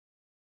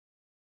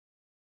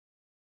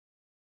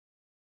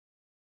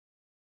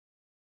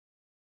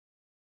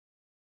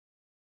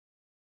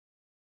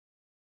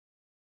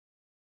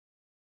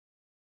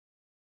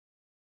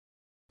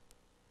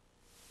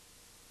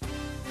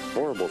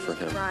horrible for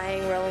him.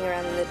 Crying, rolling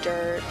around in the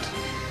dirt,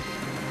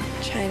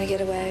 trying to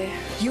get away.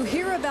 You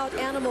hear about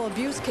animal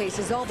abuse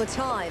cases all the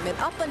time, and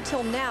up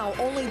until now,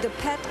 only the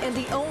pet and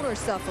the owner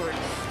suffered.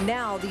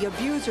 Now the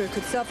abuser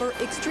could suffer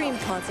extreme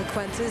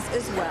consequences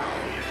as well.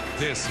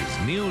 This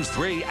is News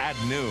 3 at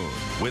noon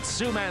with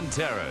Sue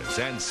Manteris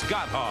and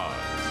Scott Haws.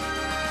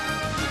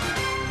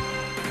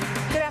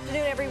 Good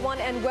afternoon, everyone,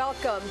 and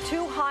welcome.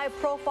 Two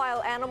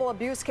high-profile animal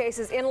abuse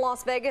cases in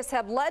Las Vegas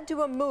have led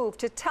to a move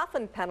to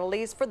toughen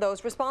penalties for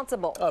those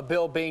responsible. A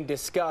bill being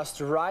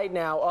discussed right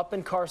now up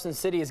in Carson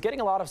City is getting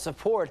a lot of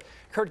support.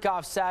 Curt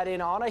Goff sat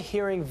in on a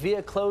hearing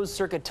via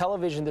closed-circuit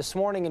television this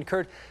morning. And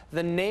Curt,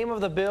 the name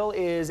of the bill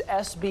is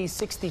SB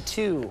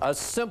 62. A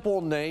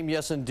simple name,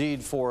 yes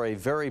indeed, for a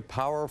very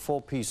powerful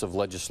piece of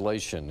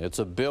legislation. It's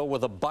a bill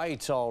with a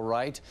bite, all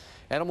right.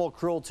 Animal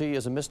cruelty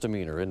is a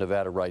misdemeanor in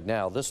Nevada right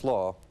now. This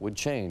law would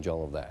change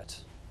all of that.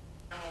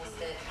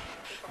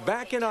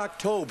 Back in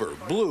October,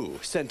 Blue,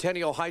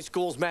 Centennial High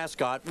School's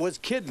mascot, was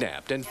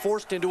kidnapped and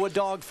forced into a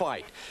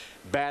dogfight.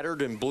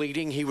 Battered and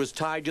bleeding, he was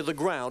tied to the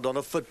ground on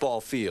a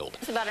football field.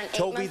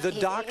 Toby the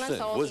dachshund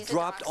was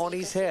dropped on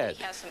his head.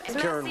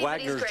 Karen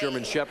Wagner's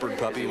German Shepherd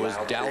puppy was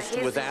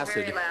doused with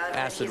acid.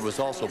 Acid was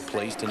also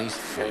placed in his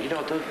face.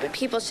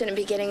 People shouldn't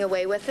be getting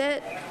away with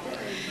it.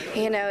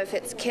 You know, if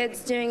it's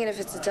kids doing it, if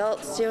it's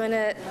adults doing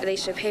it, they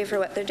should pay for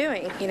what they're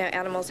doing. You know,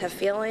 animals have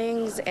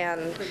feelings,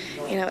 and,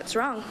 you know, it's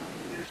wrong.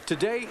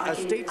 Today, a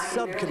state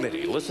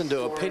subcommittee listened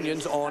to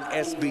opinions on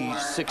SB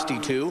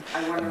 62.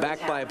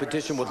 Backed by a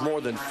petition with more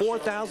than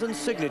 4,000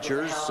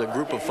 signatures, a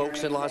group of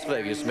folks in Las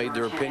Vegas made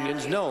their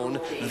opinions known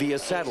via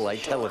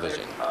satellite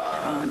television.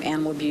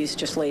 Animal abuse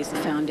just lays the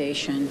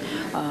foundation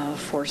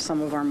for some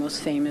of our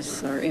most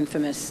famous or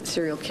infamous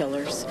serial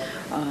killers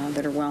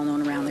that are well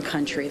known around the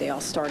country. They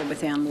all started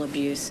with animal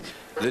abuse.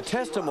 The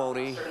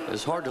testimony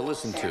is hard to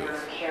listen to.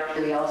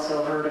 We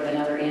also heard of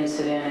another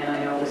incident, and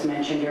I know it was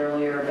mentioned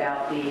earlier,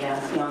 about the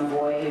young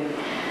boy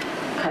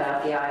who cut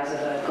out the eyes of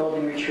a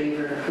golden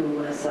retriever who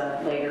was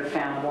later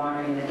found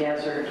wandering in the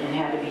desert and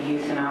had to be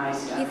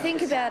euthanized. You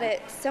think about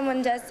it,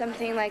 someone does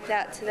something like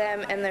that to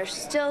them and they're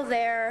still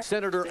there.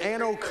 Senator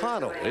Ann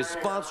O'Connell is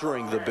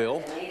sponsoring the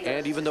bill,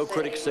 and even though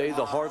critics say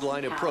the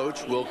hardline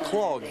approach will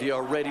clog the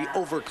already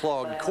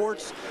overclogged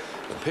courts,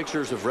 the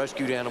pictures of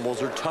rescued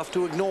animals are tough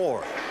to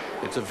ignore.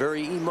 It's a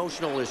very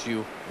emotional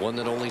issue, one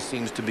that only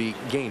seems to be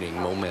gaining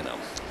momentum.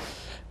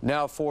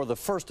 Now, for the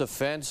first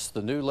offense,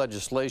 the new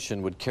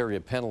legislation would carry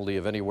a penalty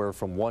of anywhere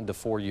from 1 to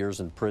 4 years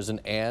in prison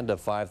and a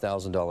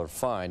 $5,000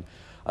 fine.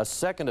 A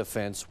second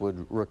offense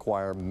would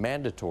require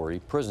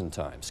mandatory prison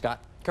time.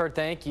 Scott? Curt,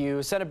 thank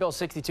you. Senate Bill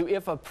 62,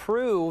 if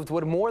approved,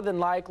 would more than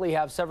likely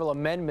have several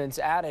amendments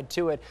added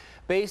to it.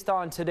 Based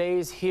on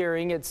today's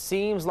hearing, it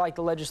seems like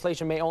the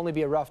legislation may only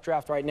be a rough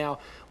draft right now.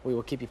 We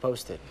will keep you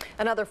posted.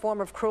 Another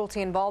form of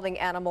cruelty involving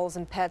animals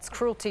and pets,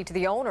 cruelty to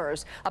the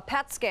owners. A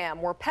pet scam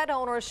where pet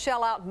owners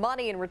shell out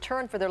money in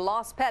return for their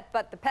lost pet,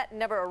 but the pet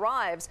never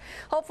arrives.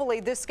 Hopefully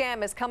this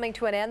scam is coming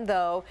to an end,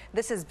 though.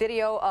 This is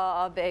video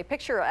of a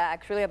picture,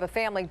 actually, of a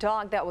family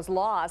dog that was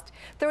lost.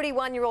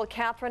 31-year-old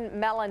Catherine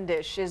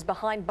Mellandish is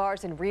behind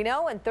bars in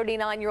Reno, and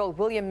 39-year-old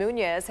William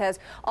Nunez has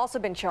also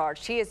been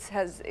charged. He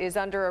is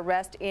under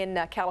arrest in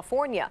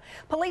California.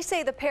 Police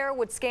say the pair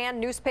would scan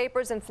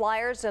newspapers and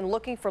flyers and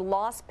looking for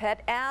lost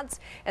pet ads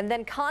and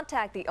then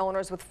contact the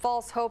owners with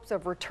false hopes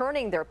of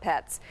returning their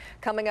pets.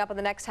 Coming up in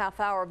the next half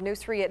hour of News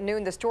 3 at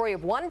noon, the story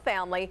of one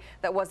family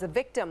that was a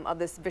victim of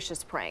this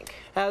vicious prank.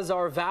 As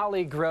our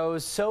valley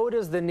grows, so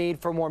does the need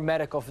for more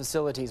medical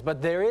facilities.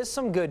 But there is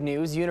some good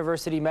news.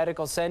 University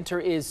Medical Center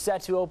is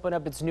set to open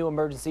up its new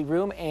emergency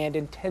room and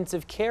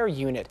intensive care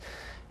unit.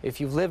 If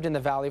you've lived in the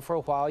valley for a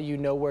while, you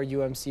know where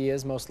UMC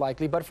is most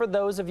likely. But for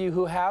those of you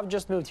who have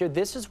just moved here,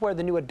 this is where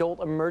the new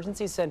adult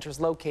emergency center is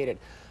located.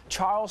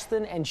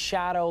 Charleston and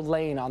Shadow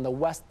Lane on the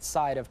west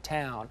side of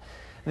town.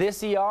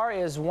 This ER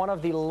is one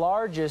of the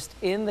largest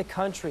in the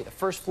country. The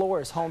first floor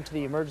is home to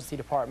the emergency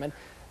department.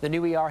 The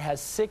new ER has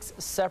 6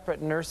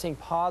 separate nursing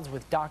pods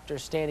with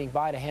doctors standing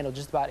by to handle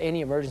just about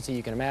any emergency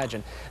you can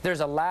imagine. There's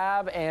a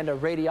lab and a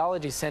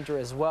radiology center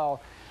as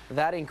well.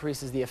 That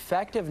increases the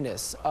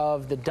effectiveness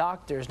of the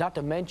doctors, not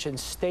to mention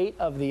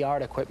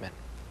state-of-the-art equipment.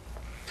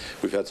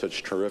 We've had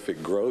such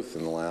terrific growth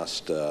in the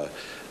last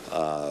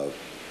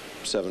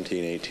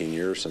 17, 18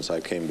 years since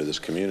I came to this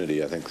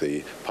community. I think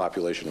the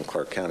population of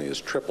Clark County has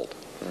tripled.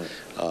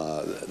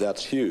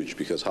 That's huge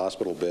because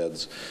hospital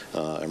beds,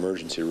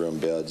 emergency room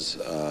beds,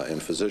 and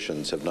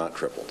physicians have not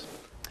tripled.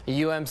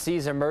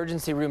 UMC's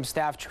emergency room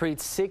staff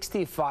treats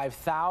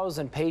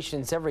 65,000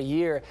 patients every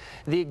year.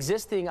 The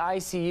existing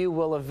ICU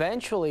will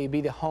eventually be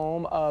the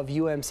home of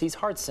UMC's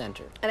Heart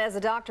Center. And as the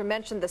doctor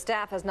mentioned, the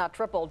staff has not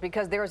tripled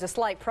because there is a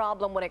slight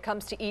problem when it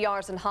comes to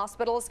ERs and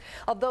hospitals.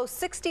 Of those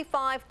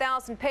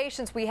 65,000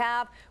 patients we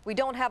have, we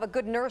don't have a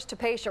good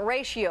nurse-to-patient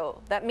ratio.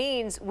 That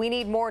means we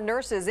need more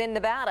nurses in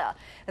Nevada.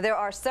 There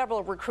are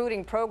several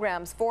recruiting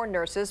programs for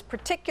nurses,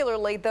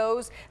 particularly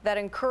those that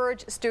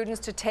encourage students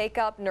to take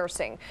up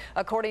nursing.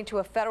 According to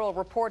a federal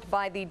report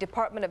by the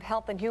Department of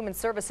Health and Human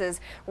Services,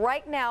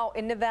 right now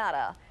in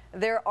Nevada,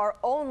 There are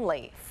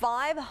only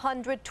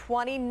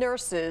 520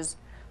 nurses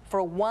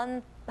for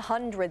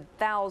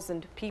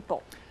 100,000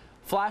 people.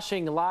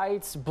 Flashing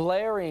lights,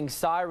 blaring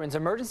sirens,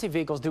 emergency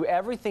vehicles do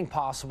everything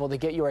possible to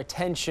get your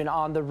attention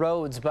on the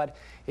roads, but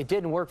it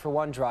didn't work for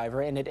one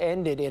driver, and it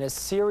ended in a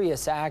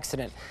serious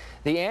accident.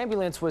 The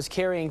ambulance was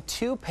carrying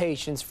 2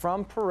 patients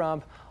from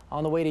Pahrump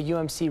on the way to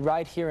UMC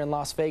right here in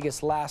Las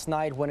Vegas last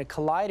night when it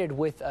collided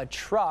with a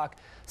truck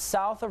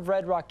south of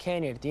Red Rock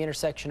Canyon at the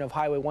intersection of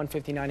Highway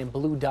 159 and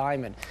Blue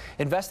Diamond.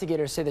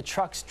 Investigators say the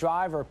truck's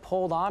driver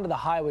pulled onto the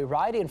highway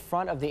right in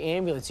front of the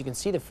ambulance. You can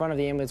see the front of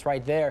the ambulance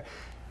right there.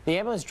 The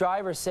ambulance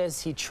driver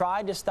says he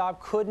tried to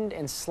stop, couldn't,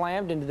 and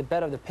slammed into the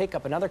bed of the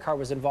pickup. Another car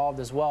was involved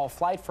as well.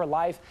 Flight for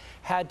Life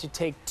had to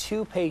take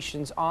 2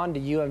 patients on to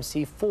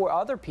UMC. 4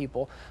 other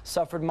people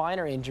suffered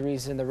minor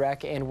injuries in the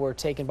wreck and were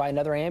taken by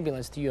another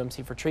ambulance to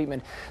UMC for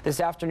treatment. This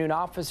afternoon,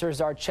 officers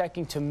are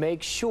checking to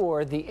make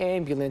sure the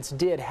ambulance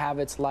did have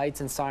its lights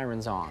and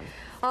sirens on.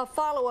 A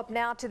follow-up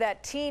now to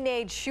that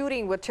teenage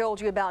shooting we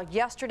told you about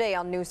yesterday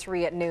on News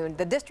 3 at noon.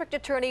 The district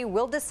attorney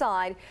will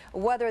decide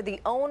whether the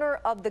owner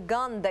of the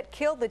gun that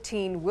killed the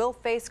teen will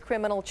face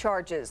criminal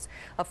charges.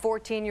 A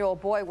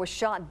 14-year-old boy was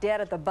shot dead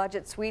at the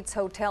Budget Suites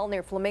Hotel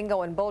near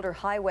Flamingo and Boulder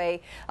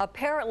Highway.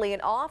 Apparently, an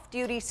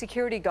off-duty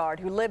security guard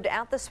who lived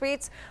at the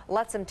suites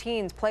let some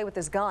teens play with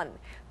his gun.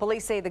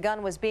 Police say the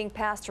gun was being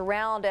passed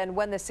around, and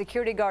when the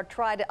security guard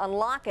tried to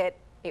unlock it,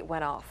 it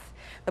went off.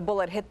 The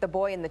bullet hit the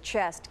boy in the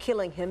chest,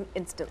 killing him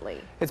instantly.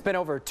 It's been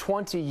over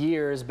 20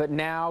 years, but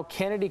now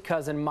Kennedy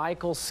cousin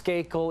Michael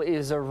Skakel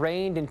is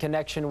arraigned in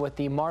connection with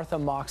the Martha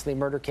Moxley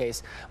murder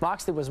case.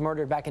 Moxley was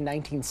murdered back in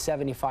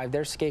 1975.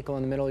 There's Skakel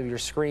in the middle of your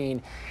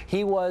screen.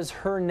 He was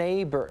her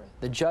neighbor.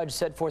 The judge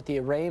set forth the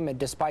arraignment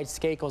despite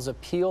Skakel's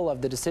appeal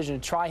of the decision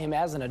to try him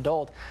as an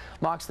adult.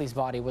 Moxley's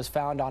body was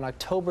found on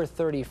October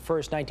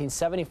 31st,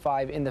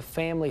 1975 in the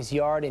family's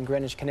yard in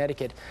Greenwich,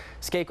 Connecticut.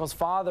 Skakel's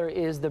father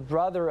is the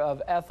brother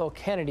of Ethel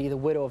Kennedy, the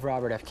widow of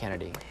Robert F.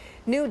 Kennedy.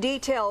 New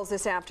details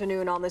this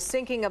afternoon on the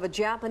sinking of a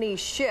Japanese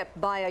ship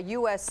by a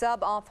U.S.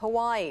 sub off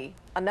Hawaii.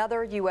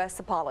 Another U.S.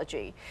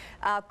 apology.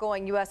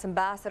 Outgoing U.S.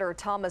 Ambassador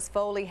Thomas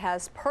Foley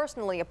has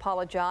personally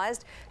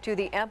apologized to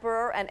the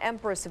Emperor and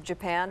Empress of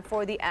Japan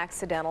for the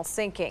accidental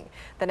sinking.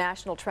 The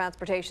National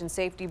Transportation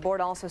Safety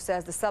Board also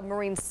says the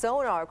submarine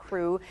sonar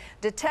crew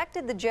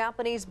detected the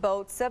Japanese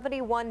boat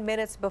 71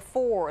 minutes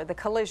before the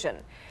collision.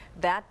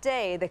 That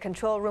day, the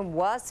control room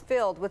was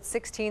filled with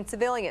 16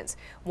 civilians.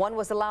 One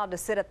was allowed to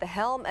sit at the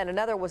helm and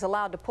another was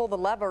allowed to pull the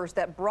levers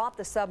that brought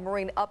the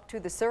submarine up to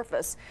the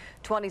surface.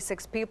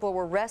 26 people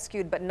were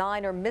rescued, but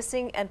 9 are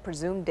missing and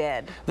presumed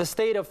dead. The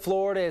state of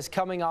Florida is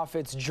coming off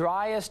its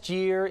driest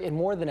year in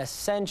more than a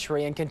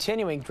century, and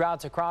continuing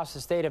droughts across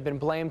the state have been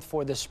blamed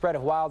for the spread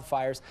of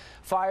wildfires.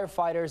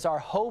 Firefighters are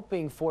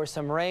hoping for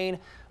some rain.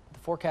 The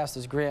forecast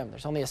is grim.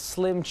 There's only a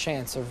slim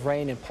chance of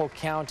rain in Polk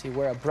County,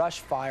 where a brush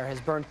fire has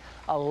burned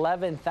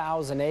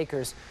 11,000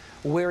 acres.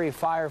 Weary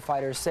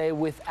firefighters say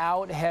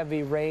without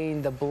heavy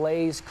rain, the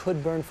blaze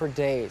could burn for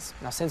days.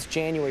 Now, since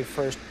January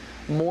 1st,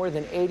 more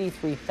than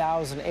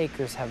 83,000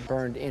 acres have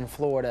burned in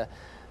Florida.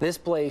 This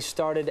blaze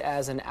started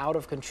as an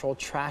out-of-control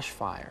trash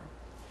fire.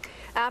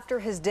 After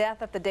his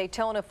death at the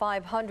Daytona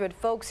 500,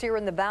 folks here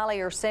in the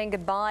Valley are saying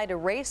goodbye to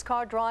race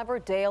car driver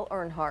Dale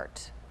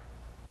Earnhardt.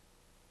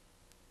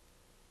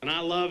 And I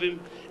love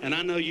him, and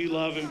I know you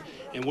love him,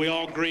 and we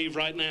all grieve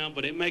right now,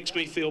 but it makes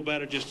me feel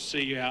better just to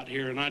see you out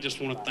here, and I just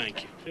want to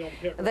thank you.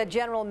 The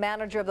general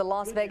manager of the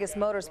Las Vegas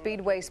Motor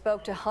Speedway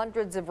spoke to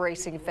hundreds of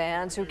racing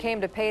fans who came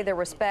to pay their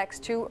respects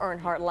to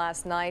Earnhardt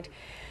last night.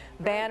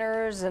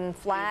 Banners and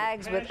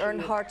flags with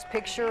Earnhardt's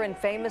picture and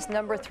famous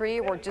number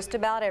 3 were just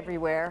about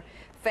everywhere.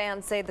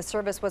 Fans say the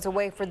service was a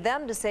way for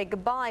them to say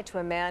goodbye to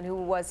a man who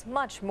was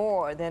much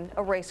more than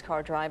a race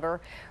car driver.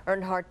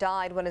 Earnhardt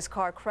died when his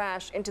car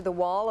crashed into the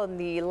wall on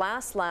the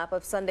last lap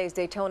of Sunday's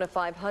Daytona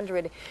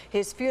 500.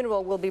 His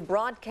funeral will be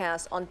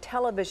broadcast on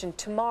television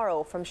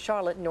tomorrow from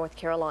Charlotte, North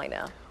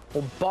Carolina.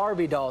 Well,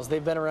 Barbie dolls,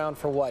 they've been around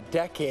for what,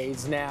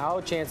 decades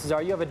now. Chances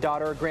are you have a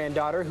daughter or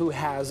granddaughter who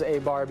has a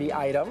Barbie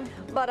item.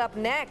 But up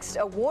next,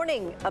 a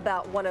warning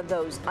about one of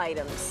those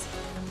items.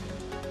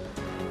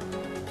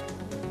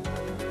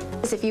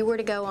 If you were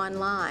to go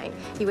online,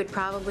 you would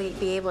probably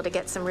be able to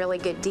get some really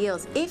good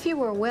deals if you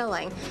were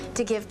willing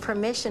to give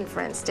permission,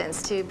 for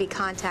instance, to be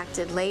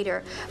contacted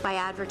later by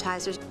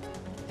advertisers.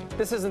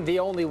 This isn't the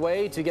only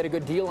way to get a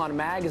good deal on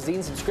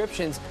magazine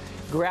subscriptions.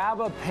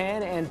 Grab a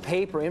pen and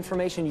paper.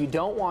 Information you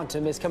don't want to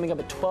miss coming up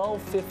at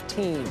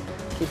 12:15.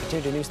 Keep it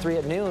tuned to News 3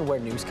 at noon, where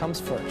news comes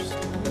first.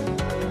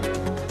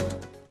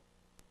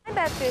 I'm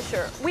Beth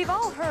Fisher. We've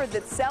all heard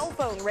that cell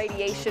phone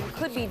radiation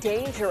could be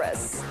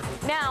dangerous.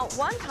 Now,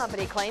 one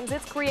company claims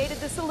it's created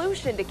the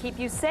solution to keep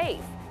you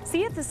safe.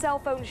 See if the cell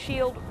phone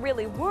shield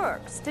really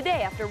works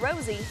today after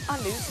Rosie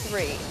on News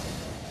 3.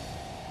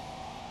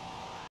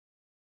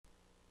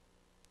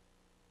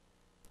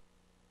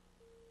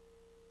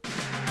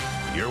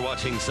 You're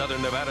watching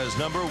Southern Nevada's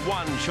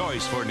 #1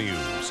 choice for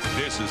news.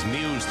 This is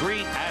News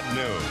 3 at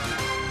noon.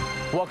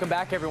 Welcome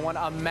back, everyone.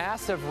 A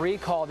massive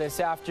recall this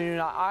afternoon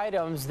on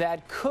items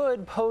that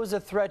could pose a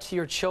threat to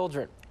your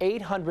children.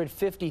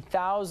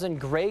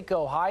 850,000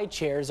 Graco high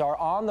chairs are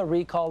on the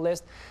recall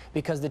list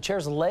because the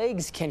chair's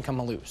legs can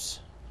come loose.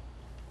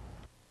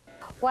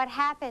 What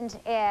happens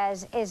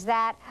is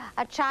that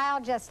a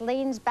child just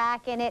leans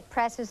back in it,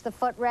 presses the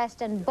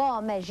footrest, and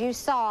boom, as you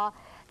saw,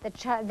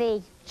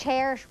 the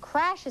chair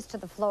crashes to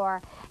the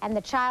floor and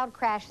the child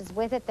crashes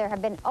with it. There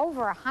have been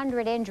over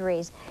 100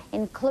 injuries,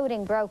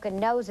 including broken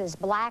noses,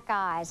 black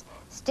eyes,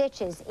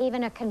 stitches,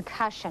 even a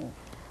concussion.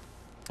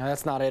 Now,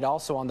 that's not it.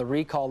 Also on the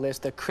recall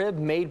list, the crib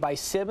made by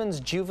Simmons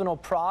Juvenile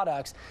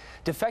Products.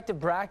 Defective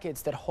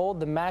brackets that hold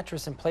the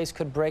mattress in place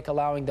could break,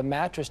 allowing the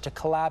mattress to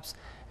collapse.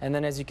 And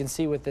then, as you can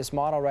see with this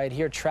model right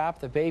here, trap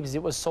the babies.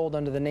 It was sold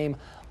under the name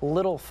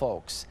Little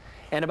Folks.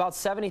 And about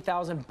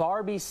 70,000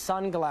 Barbie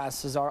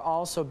sunglasses are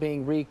also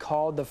being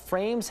recalled. The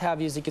frames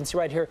have, as you can see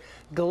right here,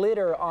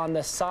 glitter on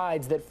the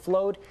sides that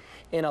float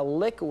in a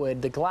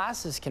liquid. The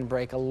glasses can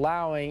break,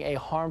 allowing a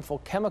harmful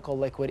chemical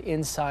liquid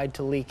inside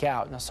to leak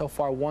out. Now, so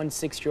far, one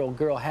 6-year-old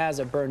girl has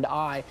a burned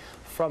eye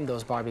from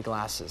those Barbie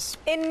glasses.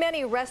 In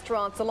many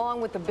restaurants, along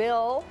with the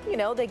bill, you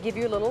know, they give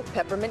you a little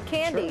peppermint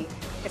candy. Sure.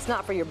 It's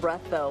not for your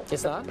breath, though.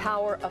 It's not? The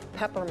power of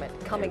peppermint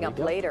coming up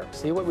later.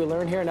 See what we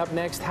learned here, and up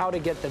next, how to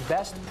get the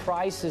best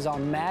prices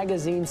on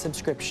magazine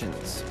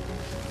subscriptions.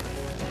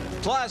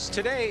 Plus,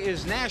 today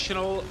is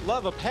National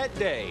Love a Pet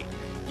Day.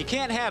 You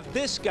can't have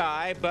this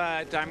guy,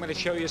 but I'm going to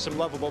show you some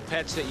lovable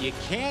pets that you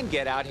can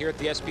get out here at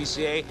the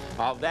SPCA.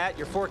 All that,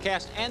 your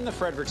forecast, and the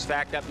Fredericks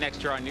Fact up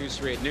next here on News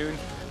 3 at noon,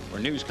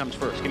 where news comes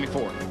first. Give me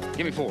 4.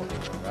 Give me 4. All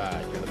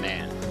right, you're the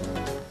man.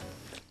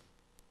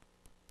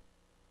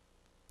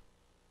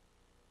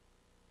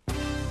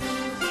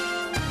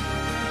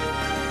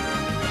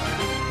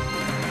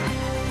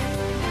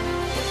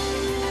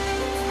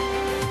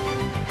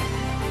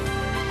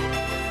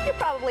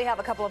 Have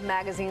a couple of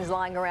magazines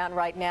lying around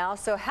right now.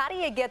 So how do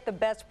you get the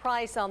best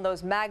price on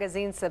those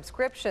magazine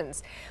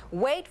subscriptions?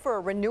 Wait for a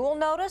renewal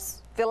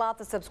notice, fill out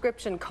the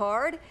subscription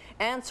card,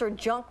 answer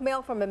junk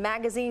mail from a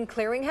magazine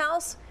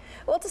clearinghouse?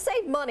 Well, to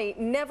save money,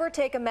 never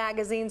take a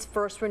magazine's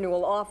first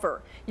renewal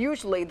offer.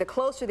 Usually, the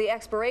closer the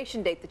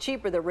expiration date, the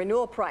cheaper the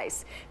renewal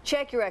price.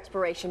 Check your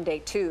expiration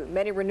date, too.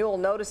 Many renewal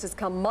notices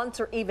come months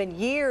or even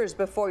years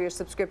before your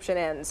subscription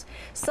ends.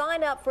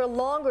 Sign up for a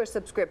longer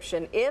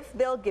subscription if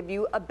they'll give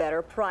you a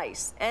better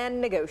price,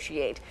 and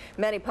negotiate.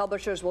 Many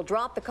publishers will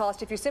drop the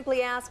cost if you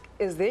simply ask,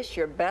 is this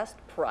your best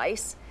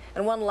price?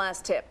 And one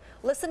last tip.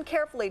 Listen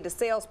carefully to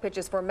sales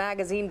pitches for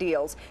magazine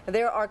deals.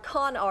 There are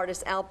con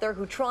artists out there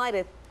who try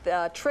to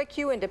trick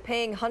you into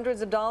paying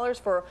hundreds of dollars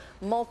for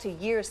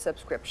multi-year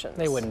subscriptions.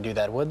 They wouldn't do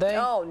that, would they?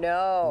 Oh,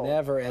 no.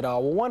 Never at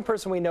all. Well, one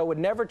person we know would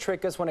never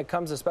trick us when it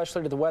comes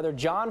especially to the weather,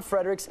 John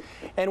Fredericks.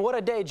 And what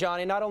a day,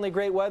 Johnny. Not only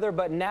great weather,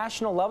 but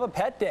National Love a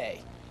Pet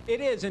Day. It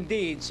is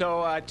indeed.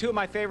 So two of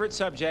my favorite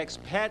subjects,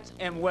 pets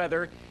and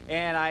weather.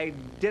 And I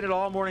did it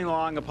all morning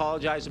long.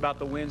 Apologize about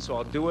the wind, so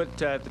I'll do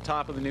it at the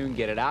top of the noon,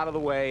 get it out of the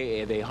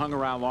way. They hung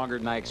around longer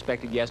than I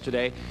expected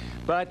yesterday.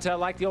 But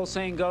like the old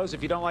saying goes,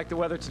 if you don't like the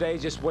weather today,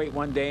 just wait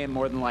one day and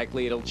more than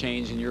likely it'll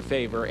change in your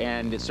favor.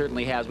 And it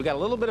certainly has. We got a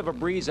little bit of a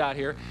breeze out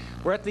here.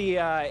 We're at the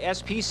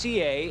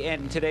SPCA,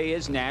 and today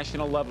is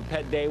National Love a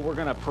Pet Day. We're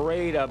going to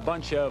parade a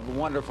bunch of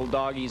wonderful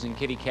doggies and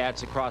kitty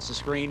cats across the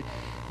screen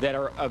that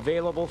are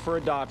available for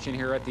adoption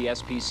here at the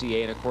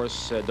SPCA. And of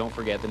course, don't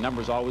forget, the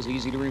number's always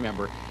easy to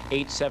remember,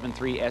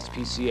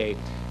 873-SPCA.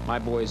 My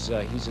boy's,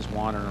 he's just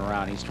wandering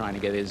around. He's trying to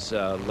get his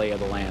lay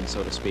of the land,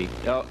 so to speak.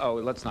 Oh,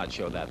 let's not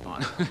show that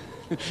fun.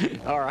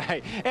 All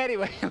right.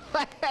 Anyway,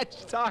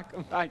 let's talk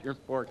about your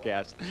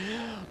forecast.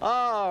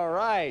 All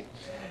right.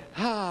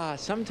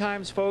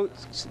 Sometimes,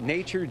 folks,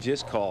 nature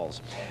just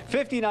calls.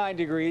 59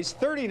 degrees,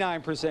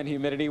 39%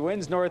 humidity,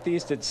 winds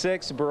northeast at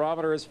 6,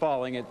 barometer is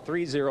falling at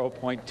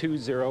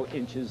 30.20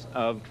 inches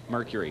of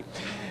mercury.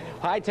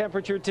 High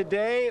temperature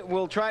today,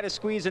 we'll try to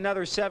squeeze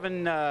another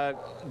 7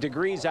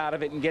 degrees out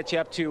of it and get you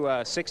up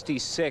to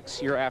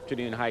 66, your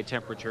afternoon high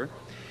temperature.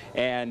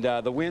 And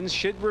the winds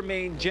should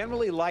remain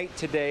generally light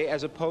today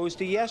as opposed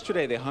to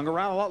yesterday. They hung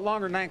around a lot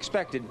longer than I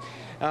expected.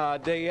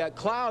 The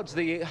clouds,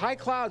 the high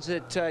clouds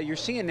that you're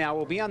seeing now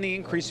will be on the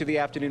increase through the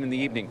afternoon and the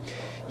evening.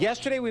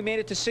 Yesterday we made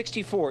it to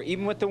 64,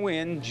 even with the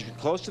wind,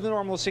 close to the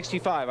normal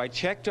 65. I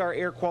checked our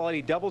air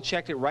quality,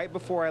 double-checked it right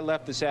before I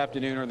left this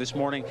afternoon or this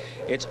morning.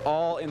 It's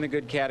all in the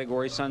good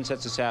category. Sun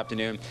sets this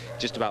afternoon,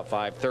 just about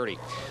 5:30.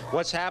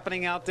 What's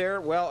happening out there?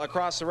 Well,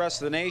 across the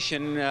rest of the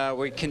nation,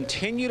 we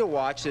continue to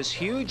watch this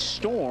huge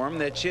storm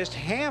that's just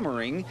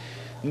hammering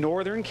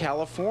Northern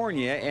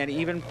California and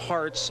even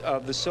parts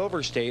of the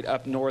Silver State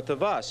up north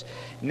of us.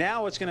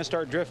 Now it's going to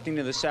start drifting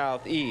to the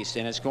southeast,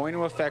 and it's going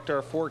to affect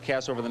our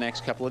forecast over the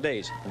next couple of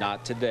days.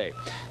 Not today.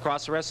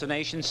 Across the rest of the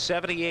nation,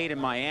 78 in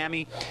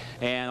Miami,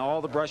 and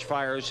all the brush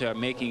fires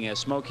making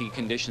smoky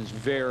conditions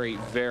very,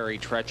 very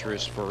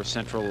treacherous for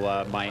central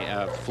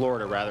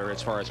Florida, rather,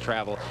 as far as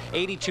travel.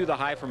 82 the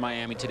high for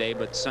Miami today,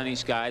 but sunny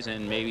skies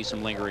and maybe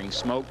some lingering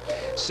smoke.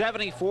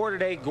 74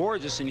 today,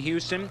 gorgeous in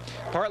Houston.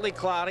 Partly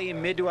cloudy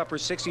and mid to upper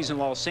 60s 60s in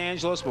Los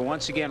Angeles, but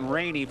once again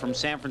rainy from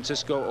San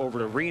Francisco over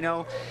to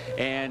Reno,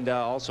 and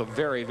also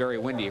very, very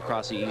windy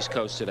across the East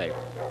Coast today.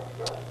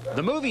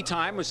 The movie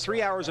time was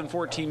 3 hours and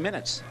 14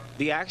 minutes.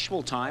 The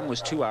actual time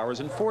was 2 hours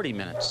and 40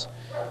 minutes.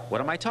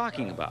 What am I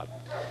talking about?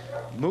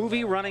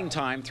 Movie running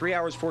time, 3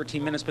 hours,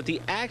 14 minutes, but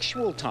the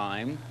actual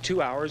time, 2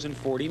 hours and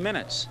 40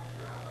 minutes.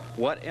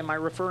 What am I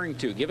referring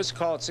to? Give us a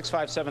call at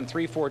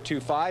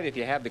 657-3425 if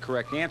you have the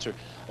correct answer.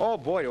 Oh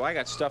boy, do I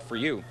got stuff for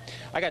you.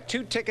 I got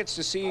 2 tickets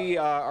to see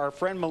our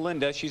friend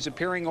Melinda. She's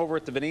appearing over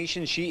at the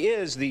Venetian. She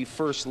is the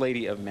First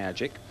Lady of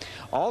Magic.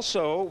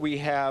 Also, we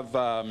have...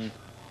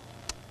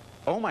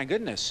 oh my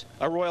goodness,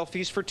 a royal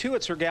feast for 2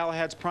 at Sir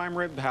Galahad's Prime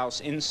Rib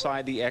House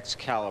inside the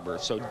Excalibur.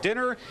 So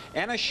dinner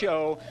and a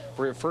show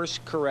for your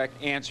first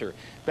correct answer.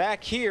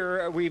 Back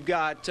here, we've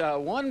got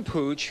one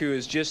pooch who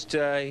is just,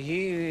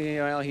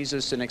 he's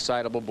just an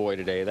excitable boy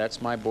today.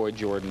 That's my boy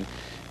Jordan.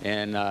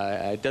 And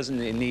it doesn't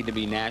need to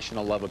be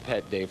National Love a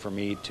Pet Day for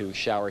me to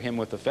shower him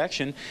with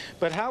affection.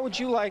 But how would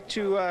you like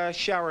to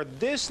shower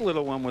this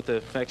little one with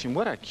affection?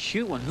 What a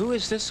cute one. Who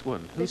is this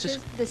one? This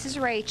is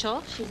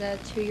Rachel. She's a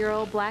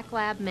 2-year-old black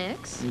lab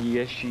mix.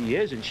 Yes, she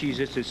is, and she's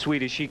just as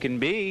sweet as she can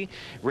be.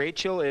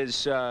 Rachel is,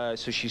 so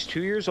she's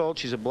 2 years old.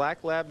 She's a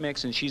black lab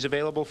mix, and she's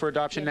available for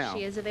adoption now.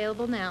 She is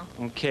available now.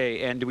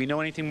 Okay, and do we know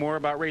anything more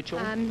about Rachel?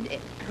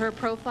 Her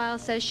profile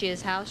says she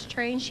is house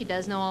trained. She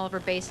does know all of her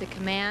basic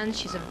commands.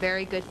 She's a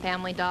very good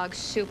family dog,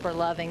 super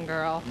loving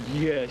girl.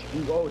 Yes.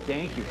 Oh,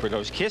 thank you for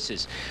those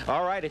kisses.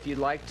 All right, if you'd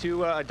like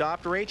to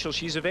adopt Rachel,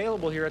 she's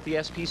available here at the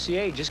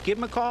SPCA. Just give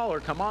them a call or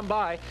come on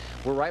by.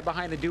 We're right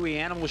behind the Dewey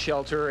Animal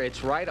Shelter.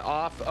 It's right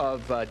off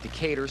of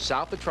Decatur,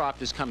 south of Trop.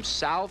 Just come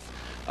south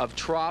of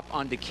Trop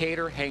on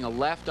Decatur, hang a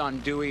left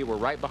on Dewey. We're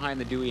right behind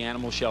the Dewey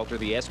Animal Shelter,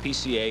 the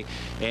SPCA.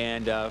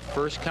 And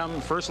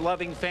first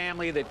loving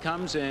family that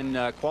comes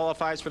and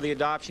qualifies for the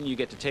adoption, you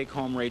get to take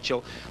home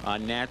Rachel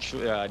on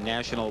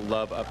National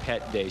Love a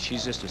Pet Day.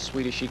 She's just as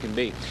sweet as she can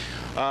be.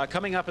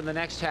 Coming up in the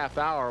next half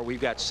hour, we've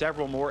got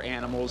several more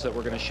animals that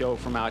we're going to show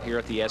from out here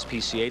at the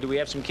SPCA. Do we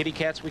have some kitty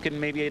cats we can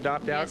maybe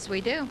adopt out? Yes, we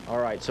do. All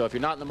right, so if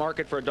you're not in the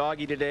market for a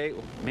doggy today,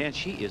 man,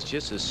 she is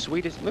just as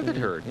sweet as, look at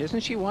her.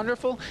 Isn't she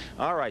wonderful?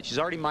 All right, she's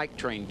already mic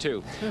trained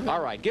too.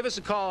 All right, give us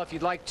a call if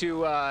you'd like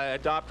to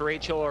adopt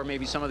Rachel or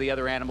maybe some of the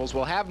other animals.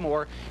 We'll have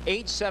more.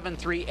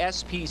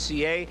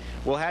 873-SPCA.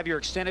 We'll have your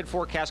extended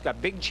forecast.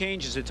 Got big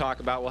changes to talk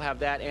about. We'll have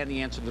that and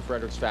the answer to the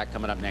Fredericks fact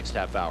coming up next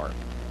half hour.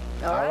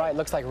 All right,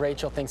 looks like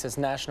Rachel thinks it's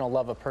National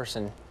Love a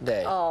Person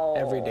Day.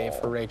 Every day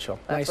for Rachel.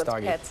 That's nice what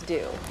doggy. pets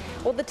do.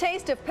 Well, the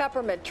taste of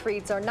peppermint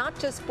treats are not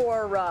just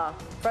for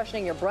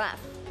freshening your breath.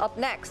 Up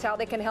next, how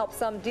they can help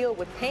some deal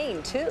with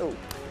pain, too.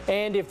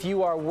 And if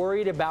you are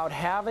worried about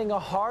having a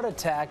heart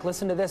attack,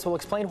 listen to this. We'll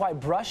explain why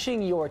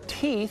brushing your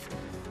teeth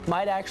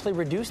might actually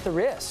reduce the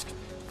risk.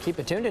 Keep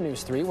it tuned to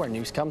News 3, where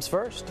news comes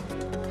first.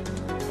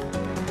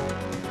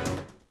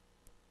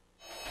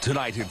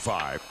 Tonight at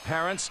 5,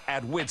 parents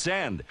at wit's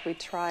end. We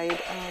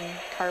tried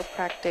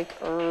chiropractic,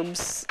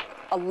 herbs,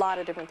 a lot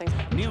of different things.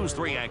 News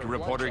 3 anchor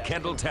reporter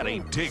Kendall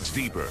Tenney digs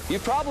deeper.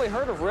 You've probably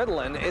heard of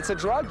Ritalin. It's a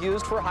drug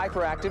used for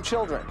hyperactive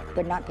children.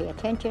 Would not pay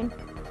attention,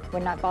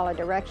 would not follow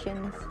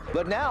directions.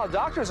 But now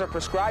doctors are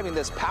prescribing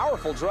this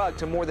powerful drug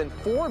to more than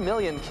 4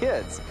 million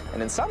kids,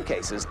 and in some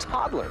cases,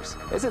 toddlers.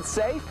 Is it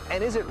safe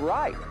and is it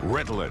right?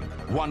 Ritalin,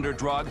 wonder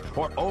drug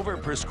or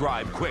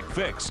overprescribed quick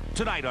fix.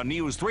 Tonight on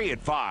News 3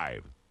 at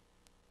 5.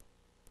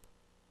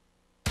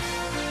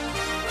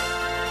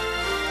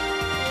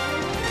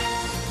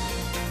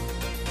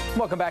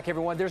 Welcome back,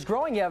 everyone. There's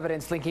growing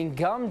evidence linking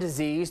gum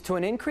disease to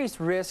an increased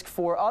risk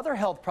for other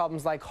health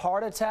problems like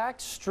heart attack,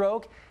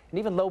 stroke, and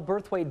even low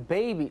birth weight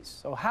babies.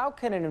 So how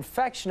can an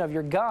infection of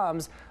your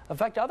gums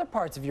affect other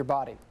parts of your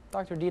body?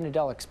 Dr. Dina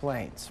Dell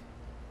explains.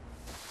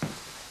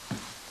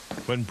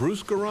 When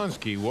Bruce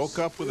Goronsky woke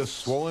up with a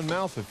swollen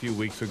mouth a few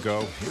weeks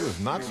ago, he was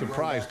not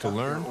surprised to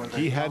learn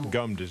he had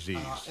gum disease.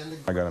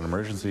 I got an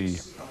emergency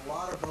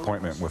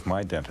appointment with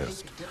my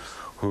dentist,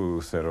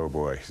 who said, oh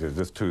boy, he said,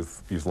 this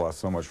tooth, you've lost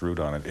so much root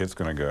on it, it's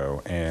going to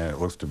go, and it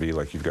looks to be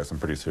like you've got some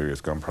pretty serious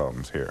gum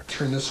problems here.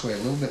 Turn this way a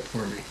little bit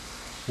for me.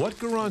 What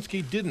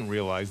Goronsky didn't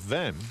realize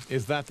then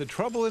is that the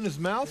trouble in his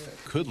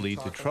mouth could lead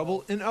to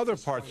trouble in other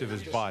parts of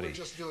his body.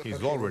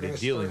 He's already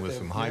dealing with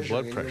some high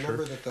blood pressure.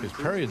 His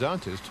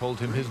periodontist told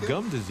him his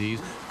gum disease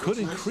could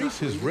increase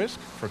his risk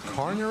for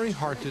coronary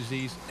heart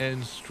disease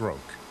and stroke.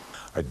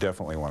 I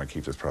definitely want to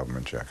keep this problem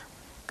in check.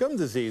 Gum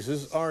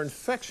diseases are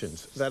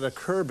infections that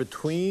occur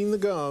between the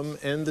gum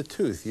and the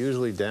tooth,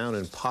 usually down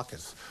in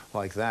pockets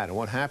like that. And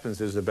what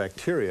happens is the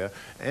bacteria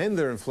and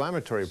their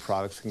inflammatory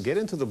products can get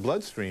into the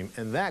bloodstream,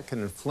 and that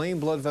can inflame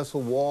blood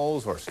vessel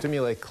walls or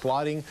stimulate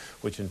clotting,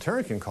 which in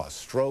turn can cause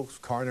strokes,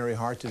 coronary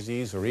heart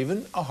disease, or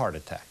even a heart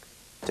attack.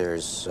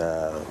 There's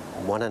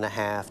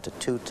 1.5 to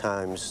 2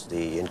 times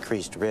the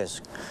increased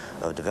risk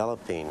of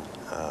developing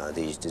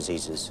these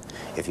diseases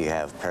if you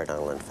have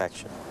periodontal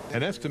infection.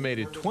 An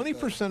estimated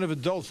 20% of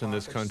adults in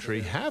this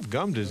country have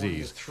gum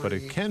disease, but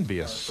it can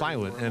be a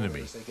silent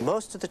enemy.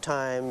 Most of the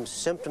time,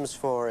 symptoms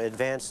for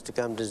advanced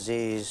gum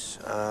disease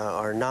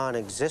are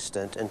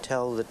non-existent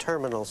until the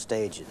terminal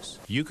stages.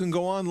 You can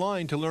go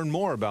online to learn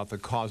more about the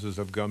causes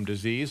of gum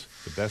disease.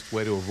 The best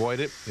way to avoid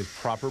it is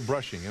proper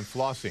brushing and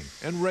flossing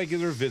and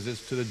regular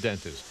visits to the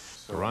dentist.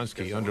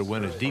 Doronsky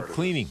underwent a deep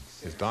cleaning.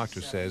 His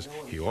doctor says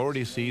he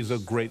already sees a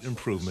great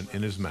improvement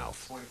in his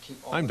mouth.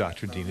 I'm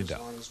Dr. Dean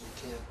Adele.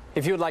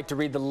 If you would like to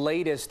read the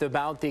latest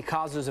about the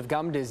causes of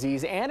gum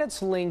disease and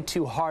its link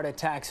to heart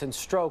attacks and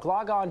stroke,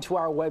 log on to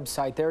our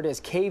website. There it is,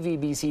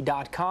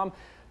 kvbc.com.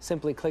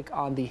 Simply click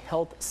on the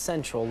Health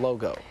Central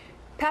logo.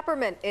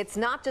 Peppermint, it's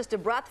not just a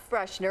breath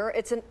freshener,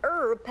 it's an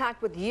herb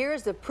packed with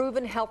years of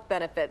proven health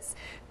benefits.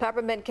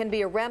 Peppermint can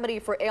be a remedy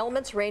for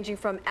ailments ranging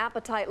from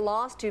appetite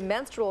loss to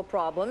menstrual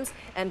problems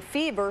and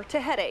fever to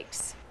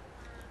headaches.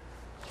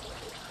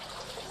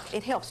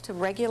 It helps to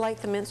regulate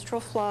the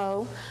menstrual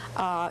flow.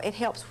 It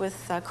helps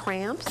with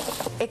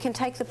cramps. It can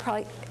take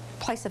the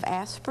place of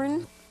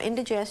aspirin,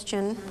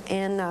 indigestion,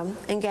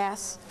 and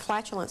gas,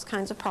 flatulence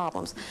kinds of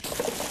problems.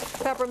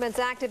 Peppermint's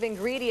active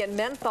ingredient,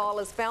 menthol,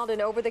 is found in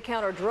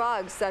over-the-counter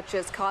drugs such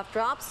as cough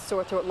drops,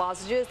 sore throat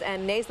lozenges,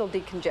 and nasal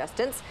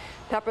decongestants.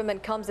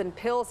 Peppermint comes in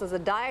pills as a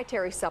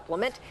dietary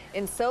supplement,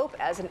 in soap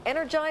as an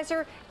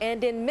energizer,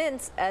 and in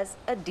mints as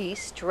a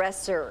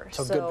de-stressor.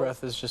 So good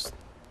breath is just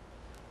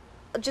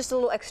a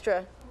little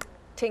extra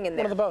ting in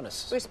there. One of the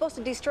bonus. We're supposed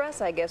to de-stress,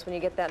 I guess, when you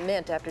get that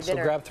mint after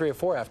dinner. So grab 3 or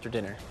 4 after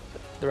dinner.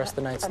 The rest of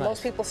the night's Are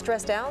most people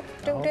stressed out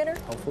during dinner?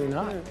 Hopefully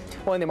not.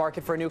 Well, in the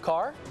market for a new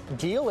car,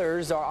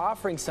 dealers are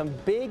offering some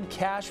big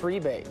cash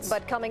rebates.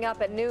 But coming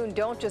up at noon,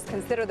 don't just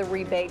consider the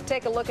rebate.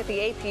 Take a look at the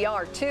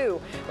APR, too.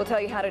 We'll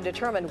tell you how to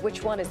determine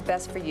which one is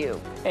best for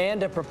you.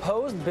 And a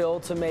proposed bill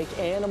to make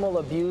animal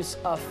abuse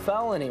a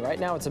felony. Right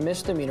now, it's a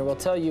misdemeanor. We'll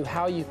tell you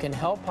how you can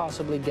help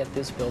possibly get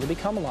this bill to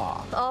become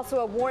law. Also,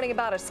 a warning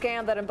about a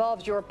scam that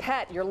involves your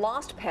pet, your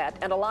lost pet,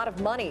 and a lot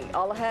of money.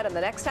 All ahead in the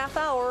next half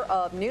hour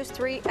of News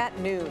 3 at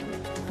noon.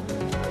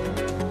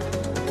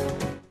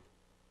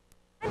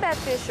 I'm Beth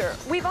Fisher.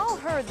 We've all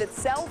heard that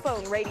cell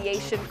phone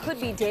radiation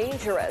could be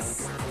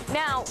dangerous.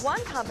 Now,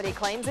 one company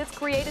claims it's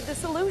created the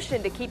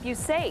solution to keep you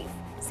safe.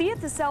 See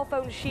if the cell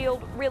phone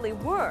shield really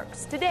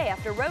works today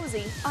after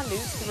Rosie on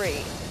News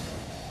 3.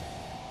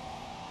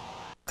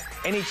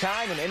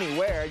 Anytime and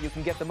anywhere, you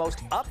can get the most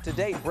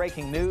up-to-date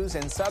breaking news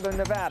in Southern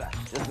Nevada.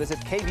 Just visit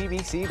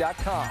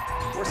KVBC.com.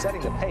 We're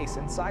setting the pace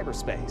in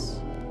cyberspace.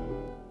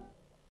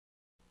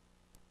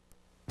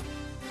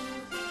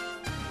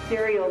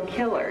 Serial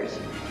killers,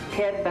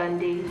 Ted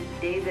Bundy,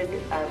 David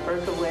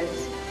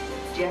Berkowitz,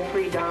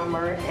 Jeffrey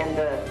Dahmer, and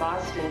the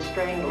Boston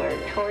Strangler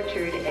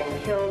tortured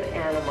and killed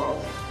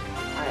animals,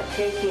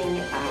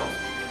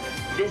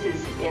 this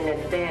is in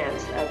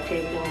advance of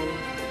taking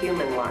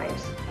human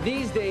lives.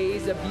 These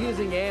days,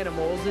 abusing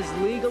animals is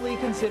legally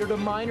considered a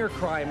minor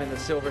crime in the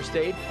Silver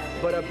State,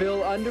 but a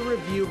bill under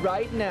review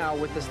right now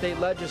with the state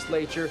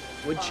legislature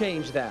would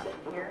change that.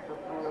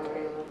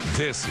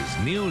 This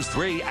is News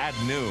 3 at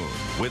noon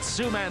with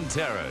Sue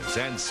Manteris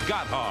and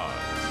Scott Haws.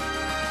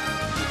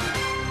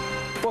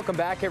 Welcome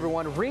back,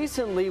 everyone.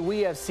 Recently,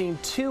 we have seen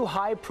 2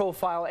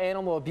 high-profile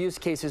animal abuse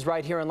cases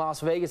right here in Las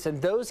Vegas, and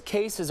those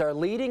cases are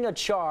leading a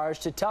charge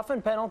to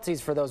toughen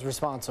penalties for those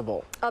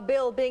responsible. A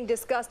bill being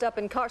discussed up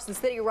in Carson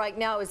City right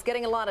now is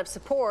getting a lot of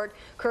support.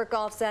 Curt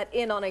Goff sat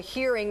in on a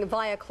hearing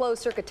via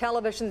closed-circuit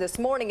television this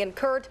morning, and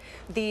Curt,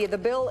 the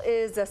bill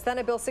is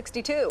Senate Bill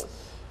 62.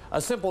 A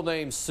simple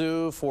name,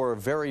 Sue, for a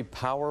very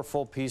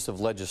powerful piece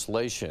of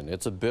legislation.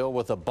 It's a bill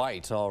with a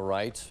bite, all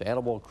right.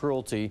 Animal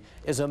cruelty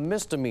is a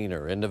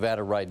misdemeanor in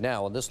Nevada right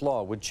now, and this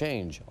law would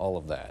change all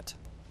of that.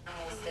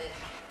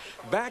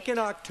 Back in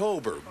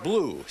October,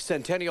 Blue,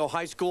 Centennial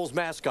High School's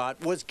mascot,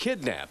 was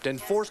kidnapped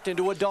and forced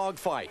into a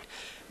dogfight.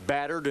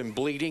 Battered and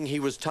bleeding, he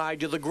was tied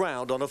to the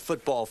ground on a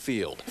football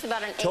field.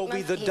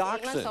 Toby the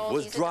dachshund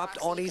was dropped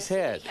on his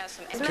head.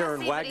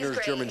 Karen Wagner's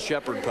German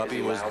Shepherd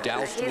puppy was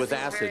doused with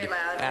acid.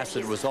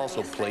 Acid was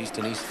also placed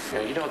in his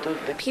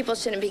foot. People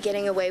shouldn't be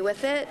getting away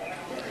with it.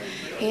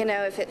 You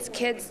know, if it's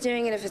kids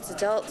doing it, if it's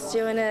adults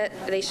doing it,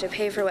 they should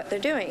pay for what they're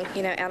doing.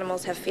 You know,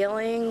 animals have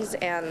feelings,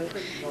 and,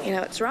 you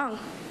know, it's wrong.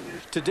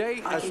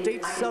 Today, a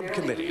state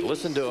subcommittee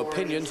listened to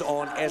opinions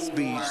on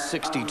SB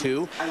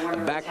 62.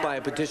 Backed by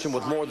a petition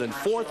with more than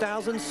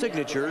 4,000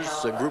 signatures,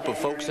 a group of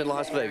folks in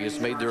Las Vegas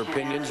made their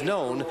opinions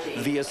known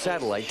via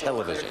satellite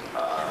television.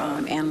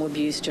 Animal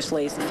abuse just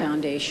lays the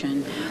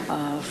foundation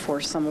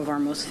for some of our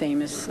most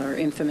famous or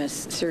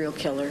infamous serial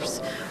killers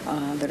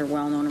that are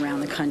well known around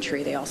the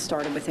country. They all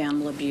started with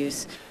animal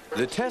abuse.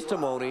 The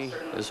testimony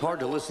is hard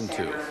to listen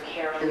to.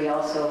 We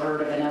also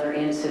heard of another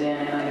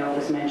incident, and I know it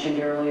was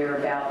mentioned earlier,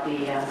 about the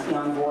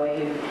young boy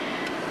who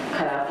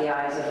cut out the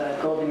eyes of a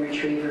golden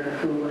retriever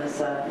who was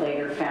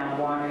later found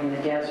wandering in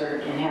the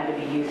desert and had to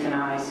be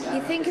euthanized.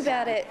 You think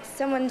about it,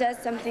 someone does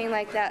something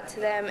like that to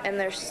them and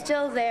they're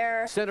still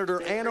there.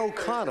 Senator Ann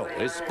O'Connell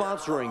is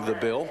sponsoring the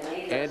bill,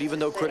 and even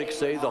though critics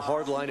say the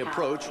hardline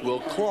approach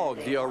will clog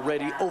the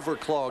already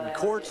overclogged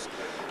courts,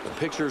 the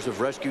pictures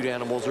of rescued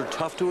animals are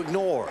tough to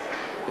ignore.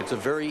 It's a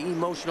very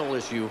emotional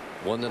issue,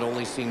 one that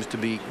only seems to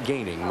be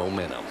gaining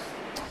momentum.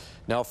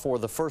 Now, for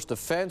the first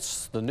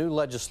offense, the new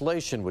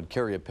legislation would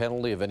carry a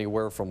penalty of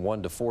anywhere from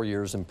 1 to 4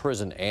 years in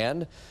prison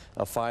and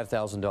a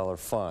 $5,000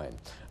 fine.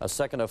 A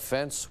second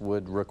offense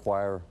would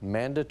require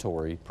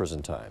mandatory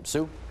prison time.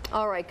 Sue?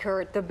 All right,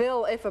 Kurt. The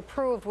bill, if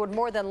approved, would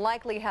more than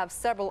likely have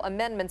several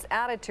amendments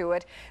added to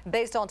it.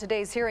 Based on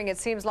today's hearing, it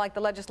seems like the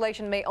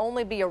legislation may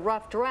only be a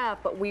rough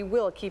draft, but we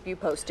will keep you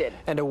posted.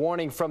 And a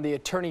warning from the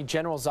Attorney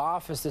General's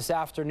office this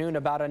afternoon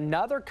about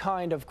another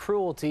kind of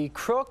cruelty.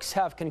 Crooks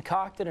have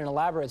concocted an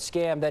elaborate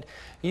scam that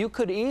you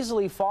could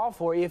easily fall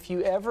for if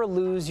you ever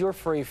lose your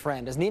furry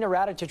friend. As Nina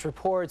Radetich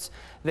reports,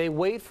 they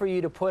wait for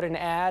you to put an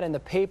ad in the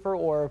paper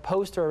or a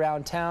poster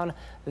around town,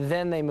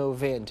 then they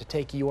move in to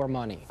take your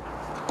money.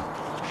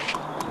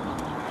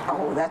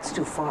 Oh, that's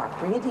too far.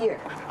 Bring it here.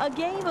 A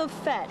game of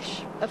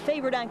fetch, a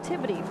favorite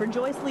activity for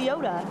Joyce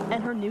Leota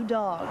and her new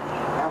dog.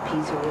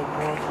 He's really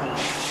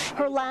broken.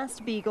 Her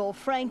last beagle,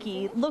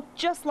 Frankie, looked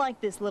just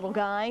like this little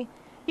guy.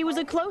 He was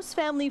a close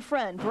family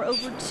friend for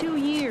over 2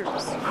 years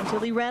until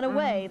he ran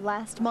away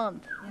last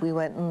month. We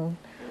went and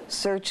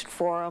searched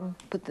for him,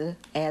 put the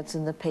ads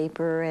in the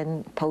paper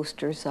and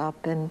posters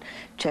up, and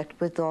checked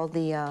with all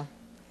the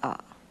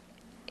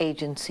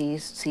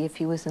agencies, see if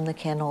he was in the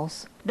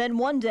kennels. Then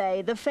one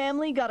day, the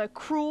family got a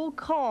cruel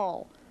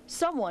call.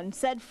 Someone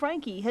said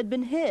Frankie had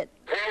been hit.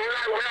 Well,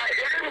 when I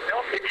hit him,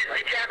 it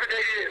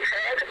decapitated his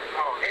head.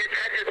 His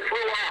head just flew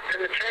off,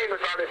 and the chain was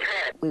on his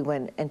head. We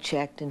went and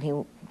checked,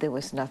 and there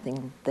was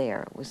nothing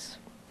there.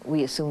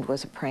 We assumed it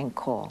was a prank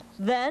call.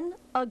 Then,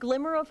 a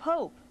glimmer of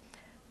hope.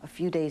 A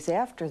few days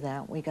after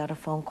that, we got a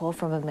phone call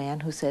from a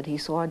man who said he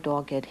saw a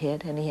dog get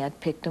hit, and he had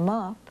picked him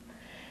up.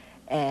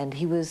 And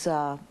he was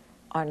on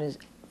his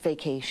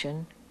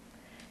vacation,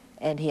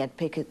 and he had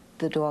picked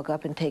the dog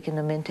up and taken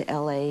him into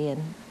L.A.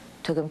 and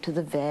took him to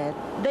the vet.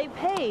 They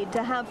paid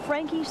to have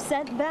Frankie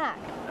sent back,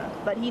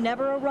 but he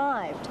never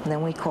arrived. And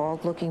then we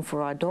called looking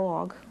for our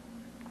dog,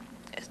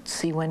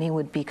 see when he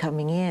would be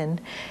coming in,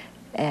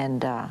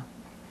 and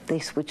they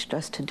switched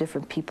us to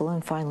different people,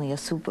 and finally a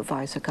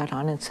supervisor got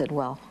on and said,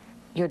 well,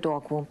 your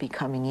dog won't be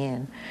coming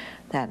in,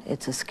 that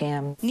it's a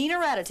scam. Nina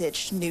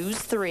Radetich, News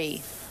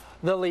 3.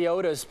 The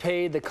Leotas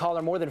paid the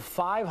caller more than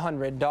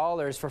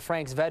 $500 for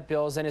Frank's vet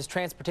bills and his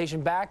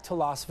transportation back to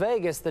Las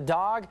Vegas. The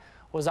dog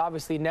was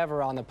obviously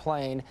never on the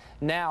plane.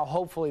 Now,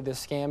 hopefully,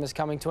 this scam is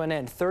coming to an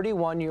end.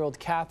 31-year-old